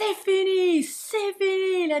 c'est fini,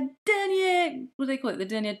 la dernière," what do they call it? The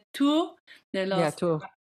dernier tour? Their last tour.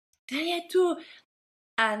 Dernier tour.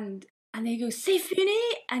 And they go, "C'est fini,"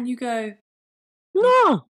 and you go,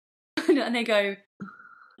 "No." And they go,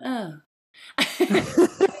 "Oh."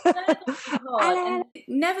 And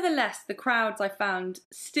nevertheless, the crowds, I found,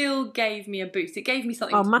 still gave me a boost. It gave me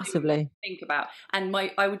something massively to think about. And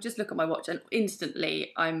I would just look at my watch, and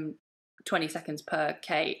instantly I'm 20 seconds per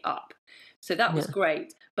K up. So that was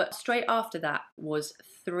great. But straight after that was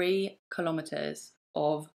 3 kilometers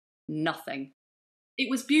of nothing. It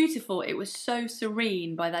was beautiful. It was so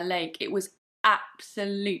serene by that lake. It was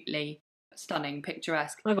absolutely stunning,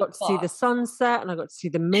 picturesque. I got to see the sunset, and I got to see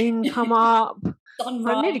the moon come up.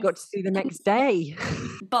 Sunrise. I nearly got to see the next day.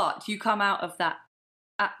 But you come out of that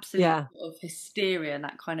absolute sort of hysteria and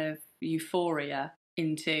that kind of euphoria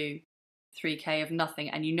into 3K of nothing,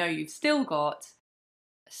 and you know you've still got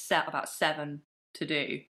about 7 to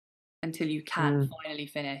do until you can finally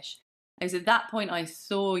finish. And so at that point I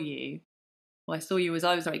saw you as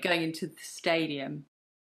I was going into the stadium,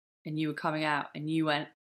 and you were coming out, and you went,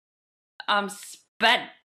 "I'm spent."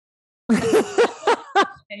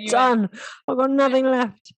 Done. I've got nothing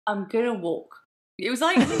left. "I'm gonna walk." It was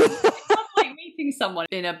like meeting someone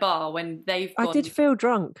in a bar when I did feel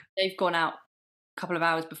drunk. They've gone out a couple of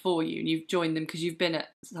hours before you, and you've joined them because you've been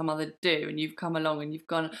at some other do, and you've come along and you've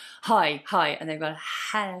gone, "Hi," and they've gone,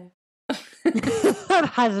 "Hello." I've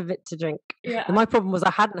had a bit to drink. Yeah. And my problem was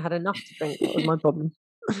I hadn't had enough to drink. That was my problem.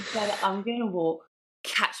 You said, "I'm gonna walk.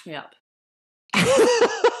 Catch me up."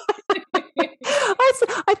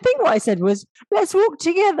 I think what I said was, "Let's walk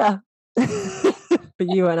together." But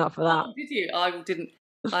you weren't up for that. Oh, did you? I didn't.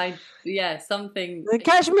 Something.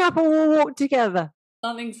 Catch me up and we'll walk together.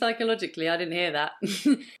 Something psychologically, I didn't hear that.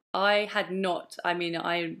 I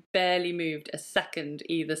barely moved a second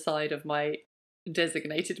either side of my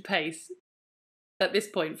designated pace at this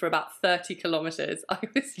point for about 30 kilometres.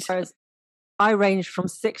 I ranged from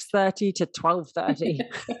 6:30 to 12:30.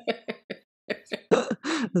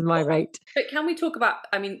 Was my rate. But can we talk about,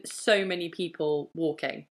 so many people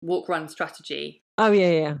walking, walk-run strategy. Oh,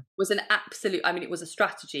 yeah. Was an absolute, it was a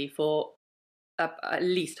strategy for at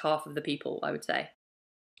least half of the people, I would say.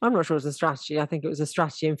 I'm not sure it was a strategy. I think it was a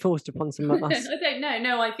strategy enforced upon some of us. I don't know.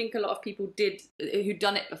 No, I think a lot of people who'd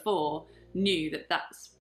done it before knew that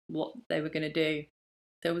that's what they were going to do.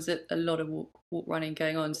 There was a lot of walk running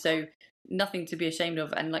going on. So nothing to be ashamed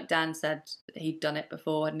of. And like Dan said, he'd done it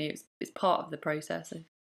before, and it's part of the process.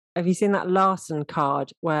 Have you seen that Larson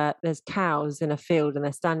card where there's cows in a field and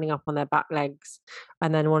they're standing up on their back legs,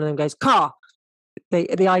 and then one of them goes, "Car"?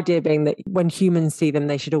 The idea being that when humans see them,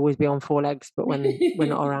 they should always be on 4 legs, but when we're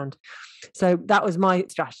not around. So that was my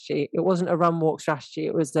strategy. It wasn't a run-walk strategy.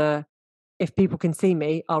 It was if people can see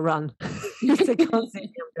me, I'll run. If they can't see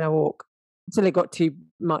me, I'm going to walk. Until it got too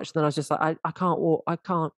much, then I was just like, I can't walk.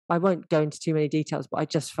 I won't go into too many details, but I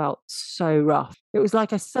just felt so rough. It was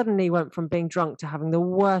like I suddenly went from being drunk to having the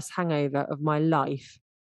worst hangover of my life.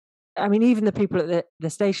 Even the people at the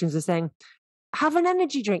stations are saying, have an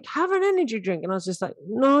energy drink. And I was just like,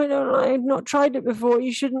 no, I don't. I've not tried it before.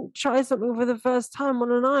 You shouldn't try something for the first time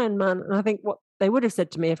on an Ironman. And I think what they would have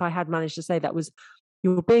said to me if I had managed to say that was,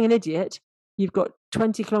 "You're being an idiot. You've got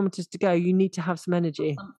 20 kilometers to go. You need to have some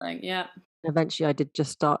energy." Something, yeah. Eventually I did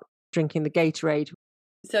just start drinking the Gatorade.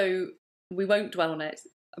 So we won't dwell on it,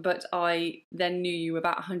 but I then knew you were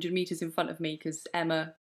about 100 meters in front of me because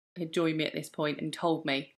Emma had joined me at this point and told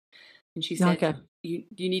me. And she said, okay, you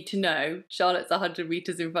need to know Charlotte's 100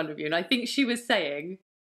 meters in front of you. And I think she was saying,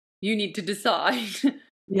 you need to decide.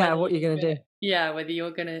 Yeah, what you're going to do. Yeah, whether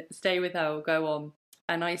you're going to stay with her or go on.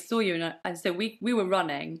 And I saw you, and so we were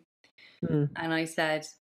running. And I said,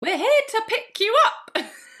 "We're here to pick you up."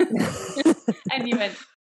 And you went,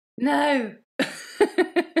 "No."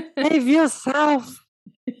 Save yourself.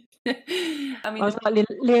 I was like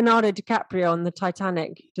Leonardo DiCaprio on the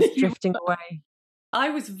Titanic, just drifting away. I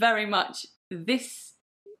was very much this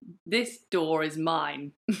door is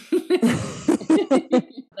mine.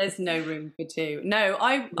 There's no room for two. No,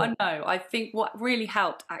 I know. I think what really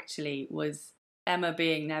helped actually was Emma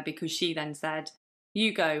being there, because she then said,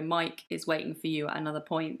 "You go, Mike is waiting for you at another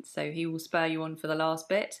point, so he will spur you on for the last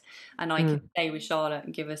bit, and I can stay with Charlotte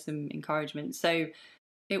and give her some encouragement." So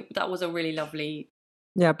that was a really lovely.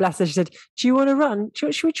 Yeah, bless her. She said, "Do you want to run?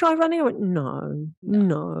 Should we try running?" I went, no,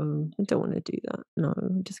 I don't want to do that. No,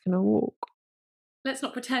 I'm just going to walk. Let's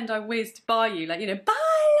not pretend I whizzed by you, like, bye,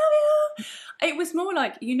 love you. It was more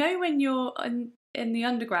like, when you're in the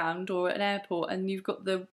underground or at an airport and you've got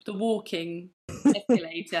the walking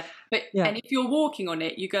escalator, but and if you're walking on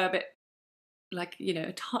it, you go a bit like,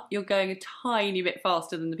 you're going a tiny bit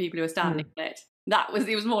faster than the people who are standing on it.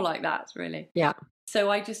 It was more like that, really. Yeah.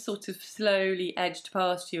 So I just sort of slowly edged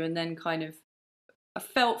past you, and then I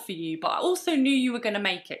felt for you, but I also knew you were going to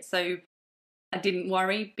make it. So I didn't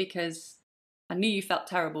worry, because I knew you felt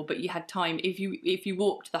terrible, but you had time. If you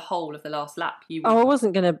walked the whole of the last lap, you would... I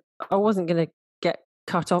wasn't gonna get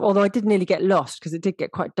cut off. Although I did nearly get lost, because it did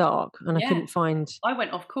get quite dark, and I couldn't find. I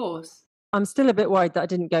went off course. I'm still a bit worried that I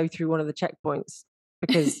didn't go through one of the checkpoints,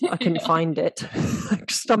 because I couldn't find it.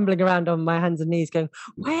 Stumbling around on my hands and knees, going,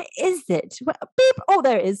 "Where is it? Beep! Oh,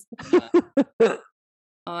 there it is."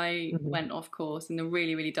 I went off course in the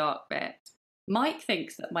really, really dark bit. Mike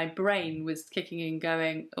thinks that my brain was kicking in,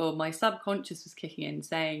 going, or my subconscious was kicking in,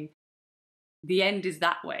 saying, "The end is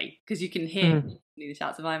that way," because you can hear the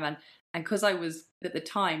shouts of Iron Man. And because I was at the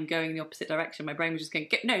time going the opposite direction, my brain was just going,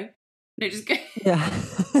 no, just go. Yeah.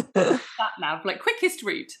 That nav, like, quickest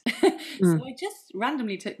route. So I just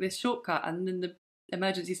randomly took this shortcut, and then the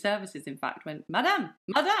emergency services, in fact, went, Madame,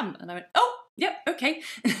 and I went, "Oh, yep, okay."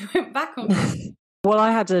 I went back on. Well,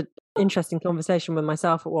 I had an interesting conversation with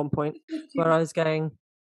myself at one point where I was going,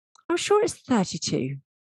 "I'm sure it's 32.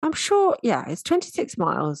 I'm sure, it's 26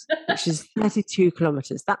 miles, which is 32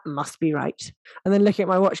 kilometres. That must be right." And then looking at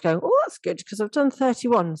my watch going, "Oh, that's good, because I've done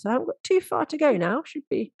 31, so I haven't got too far to go now. Should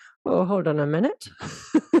be, oh, hold on a minute."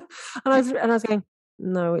 and I was going,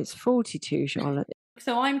 "No, it's 42, Charlotte."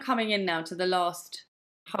 So I'm coming in now to the last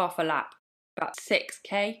half a lap, about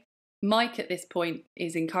 6K. Mike at this point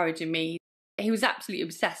is encouraging me. He was absolutely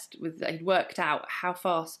obsessed with, he'd worked out how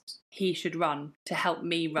fast he should run to help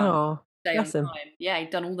me run. Oh, stay on time. Yeah,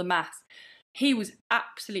 he'd done all the maths. He was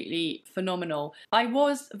absolutely phenomenal. I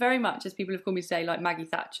was very much, as people have called me today, like Maggie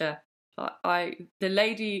Thatcher. The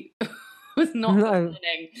lady was not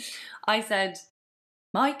listening. I said,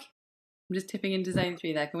 "Mike, I'm just tipping into zone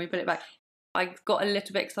 3 there. Can we put it back?" I got a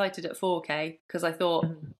little bit excited at 4K, because I thought,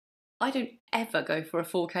 I don't ever go for a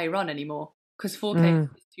 4K run anymore, because 4K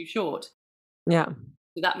is too short. Yeah.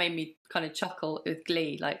 So that made me kind of chuckle with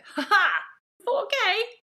glee, like, "Ha-ha,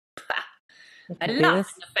 4K! I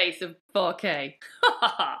laughed in the face of 4K.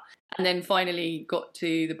 And then finally got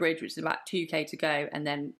to the bridge, which is about 2K to go, and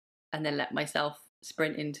then let myself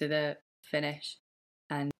sprint into the finish,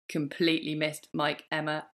 and completely missed Mike,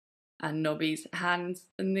 Emma, and Nobby's hands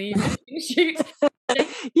in the shoot.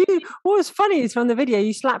 What was funny is, from the video,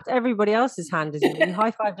 you slapped everybody else's hand as you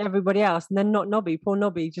high-fived everybody else, and then not Nobby. Poor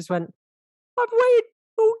Nobby just went, "I've waited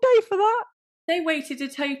all day for that." They waited a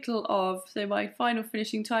total of, so my final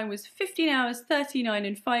finishing time was 15 hours, 39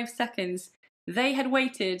 and 5 seconds. They had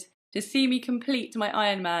waited to see me complete my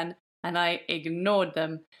Ironman, and I ignored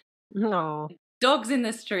them. No. Dogs in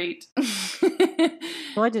the street.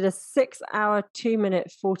 Well, I did a 6-hour,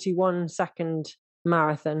 2-minute, 41-second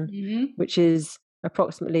marathon, which is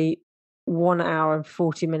approximately 1 hour and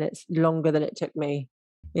 40 minutes longer than it took me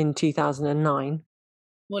in 2009.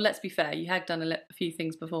 Well, let's be fair, you had done a few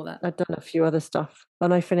things before that. I'd done a few other stuff.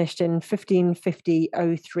 Then I finished in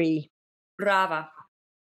 15:50:03. Brava.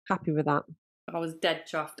 Happy with that. I was dead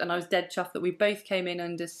chuffed. And I was dead chuffed that we both came in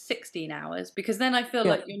under 16 hours, because then I feel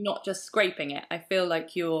like you're not just scraping it. I feel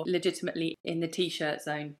like you're legitimately in the t-shirt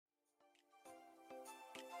zone.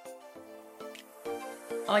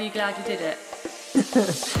 Are you glad you did it?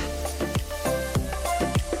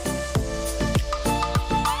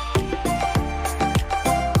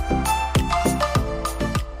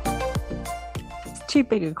 Too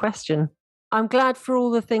big a question. I'm glad for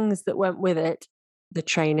all the things that went with it, the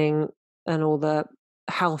training and all the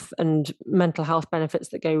health and mental health benefits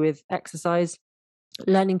that go with exercise,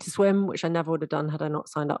 learning to swim, which I never would have done had I not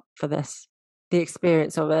signed up for this, the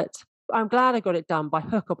experience of it. I'm glad I got it done. By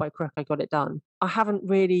hook or by crook, I got it done. I haven't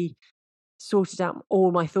really sorted out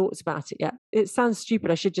all my thoughts about it yet. It sounds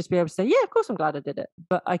stupid. I should just be able to say, yeah, of course I'm glad I did it.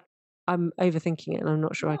 But I'm overthinking it, and I'm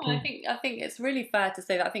not sure I can. I think it's really fair to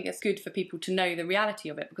say that I think it's good for people to know the reality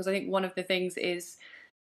of it, because I think one of the things is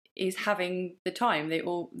is having the time. They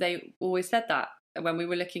always said that when we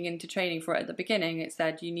were looking into training for it at the beginning. It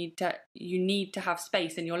said you need to have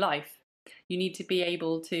space in your life. You need to be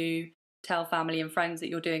able to tell family and friends that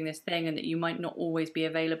you're doing this thing, and that you might not always be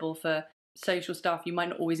available for social stuff. You might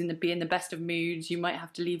not always be in the best of moods. You might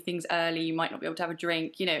have to leave things early. You might not be able to have a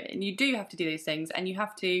drink, and you do have to do those things. And you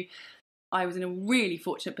have to, I was in a really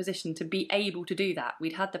fortunate position to be able to do that.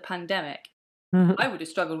 We'd had the pandemic. I would have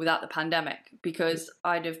struggled without the pandemic because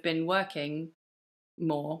I'd have been working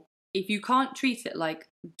more. If you can't treat it like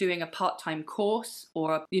doing a part-time course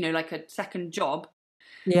or, like a second job,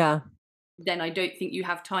 then I don't think you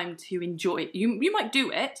have time to enjoy it. You might do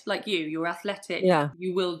it, like you're athletic,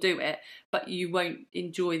 you will do it, but you won't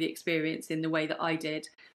enjoy the experience in the way that I did.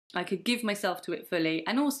 I could give myself to it fully,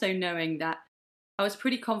 and also knowing that I was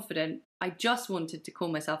pretty confident. I just wanted to call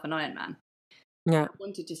myself an Ironman. I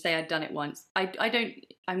wanted to say I'd done it once.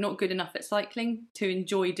 I'm not good enough at cycling to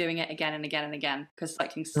enjoy doing it again and again and again, because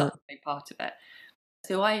cycling's such a big part of it.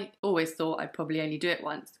 So I always thought I'd probably only do it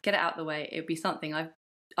once, get it out of the way. It would be something I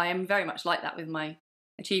am very much like that with my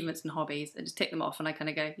achievements and hobbies. I just tick them off and I kind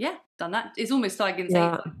of go, yeah, done that. It's almost like I can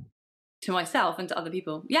say to myself and to other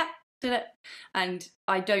people, yeah, did it. And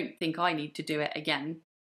I don't think I need to do it again.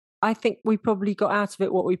 I think we probably got out of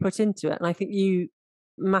it what we put into it. And I think you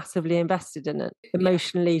massively invested in it,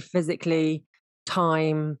 emotionally, physically,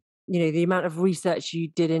 time, the amount of research you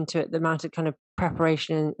did into it, the amount of kind of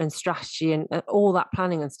preparation and strategy and all that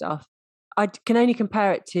planning and stuff. I can only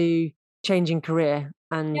compare it to changing career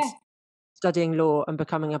and studying law and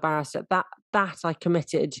becoming a barrister. That I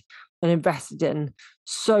committed and invested in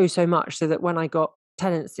so much, so that when I got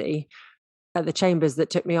tenancy at the chambers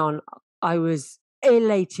that took me on, I was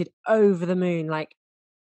elated, over the moon, like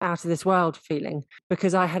out of this world feeling,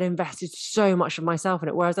 because I had invested so much of myself in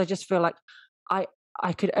it. Whereas I just feel like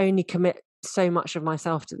I could only commit so much of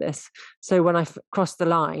myself to this. So when I crossed the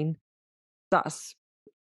line, that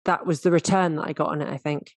was the return that I got on it, I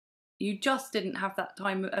think. You just didn't have that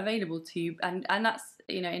time available to you, and that's,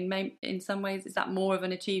 in some ways, is that more of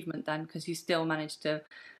an achievement then, because you still managed to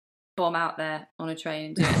bomb out there on a train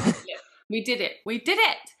and do it. We did it.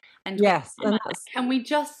 And yes, can we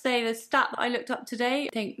just say the stat that I looked up today? I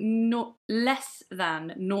think not less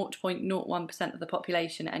than 0.01% of the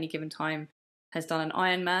population at any given time has done an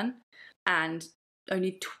Ironman, and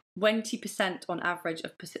only 20% on average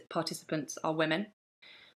of participants are women.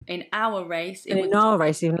 In our race, even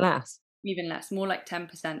less. Even less, more like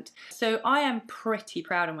 10%. So I am pretty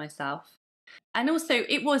proud of myself. And also,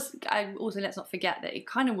 let's not forget that it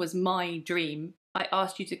kind of was my dream. I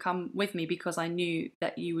asked you to come with me because I knew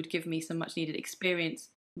that you would give me some much needed experience,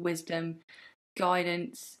 wisdom,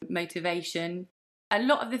 guidance, motivation. A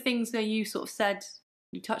lot of the things that you sort of said,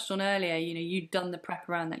 you touched on earlier, you'd done the prep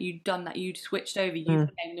around that, you'd switched over, you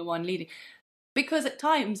became the one leading. Because at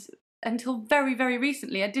times, until very, very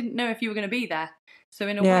recently, I didn't know if you were going to be there. So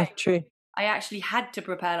in a way, true. I actually had to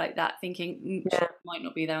prepare like that, thinking, she might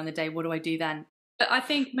not be there on the day, what do I do then? But I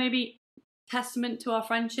think maybe testament to our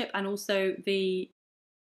friendship, and also the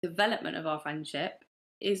development of our friendship,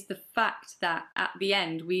 is the fact that at the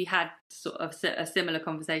end we had sort of a similar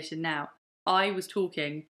conversation now. I was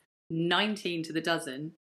talking 19 to the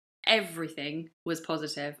dozen. Everything was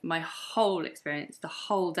positive. My whole experience, the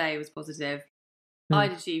whole day was positive.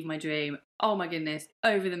 I'd achieved my dream. Oh my goodness,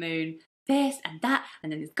 over the moon. This and that,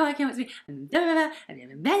 and then this guy came up to me, and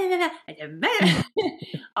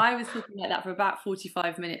I was talking like that for about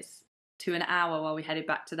 45 minutes to an hour while we headed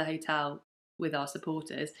back to the hotel with our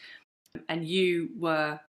supporters. And you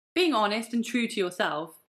were being honest and true to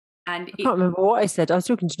yourself. And I can't remember what I said. I was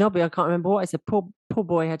talking to Nobby. I can't remember what I said. Poor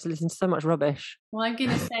boy had to listen to so much rubbish. Well, I'm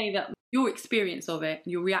going to say that your experience of it,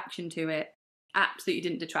 your reaction to it, absolutely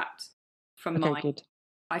didn't detract from mine. Good.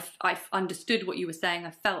 I understood what you were saying.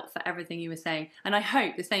 I felt for everything you were saying, and I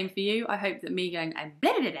hope the same for you. I hope that me going and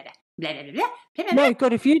blah blah blah blah blah blah blah. No,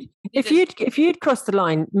 God, if you'd crossed the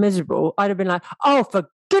line miserable, I'd have been like, oh, for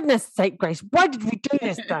goodness sake, Grace, why did we do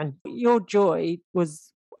this then? Your joy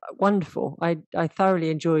was wonderful. I thoroughly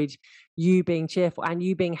enjoyed you being cheerful and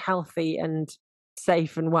you being healthy and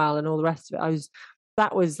safe and well and all the rest of it.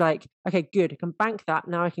 That was like, okay, good. I can bank that.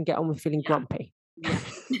 Now I can get on with feeling grumpy. Yeah.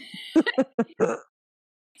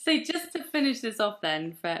 So just to finish this off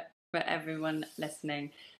then, for everyone listening,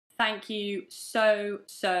 thank you so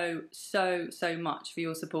much for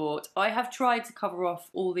your support. I have tried to cover off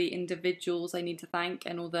all the individuals I need to thank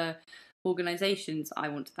and all the organisations I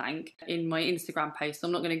want to thank in my Instagram post.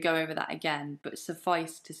 I'm not going to go over that again, but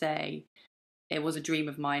suffice to say, it was a dream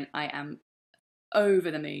of mine. I am over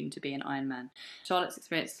the moon to be an Ironman. Charlotte's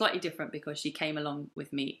experience is slightly different because she came along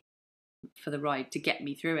with me for the ride to get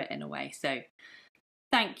me through it in a way. So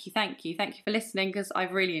thank you for listening, because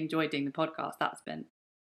I've really enjoyed doing the podcast. That's been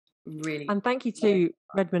really. And thank you to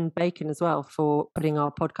Redmond Bacon as well for putting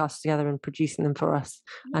our podcasts together and producing them for us.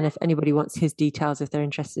 Yeah. And if anybody wants his details, if they're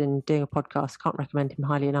interested in doing a podcast, can't recommend him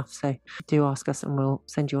highly enough. So do ask us and we'll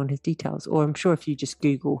send you on his details. Or I'm sure if you just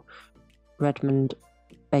Google Redmond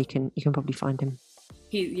Bacon, you can probably find him.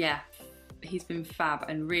 He's been fab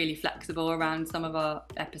and really flexible around some of our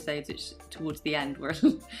episodes, which towards the end were a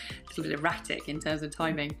little bit erratic in terms of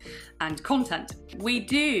timing and content. We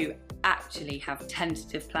do actually have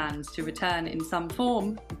tentative plans to return in some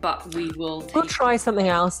form, but we'll try something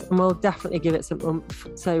else and we'll definitely give it some oomph.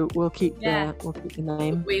 So we'll keep the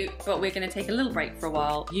name. But we're going to take a little break for a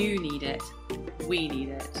while. You need it. We need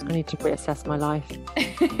it. I need to reassess my life.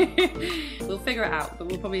 We'll figure it out, but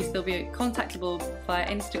we'll probably still be contactable via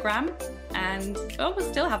Instagram, and we'll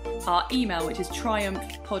still have our email, which is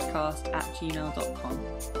triumphpodcast@gmail.com.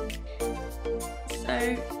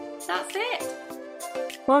 So that's it.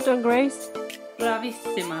 Well done, Grace.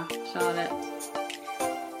 Bravissima, Charlotte.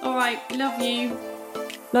 All right, love you.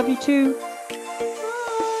 Love you too.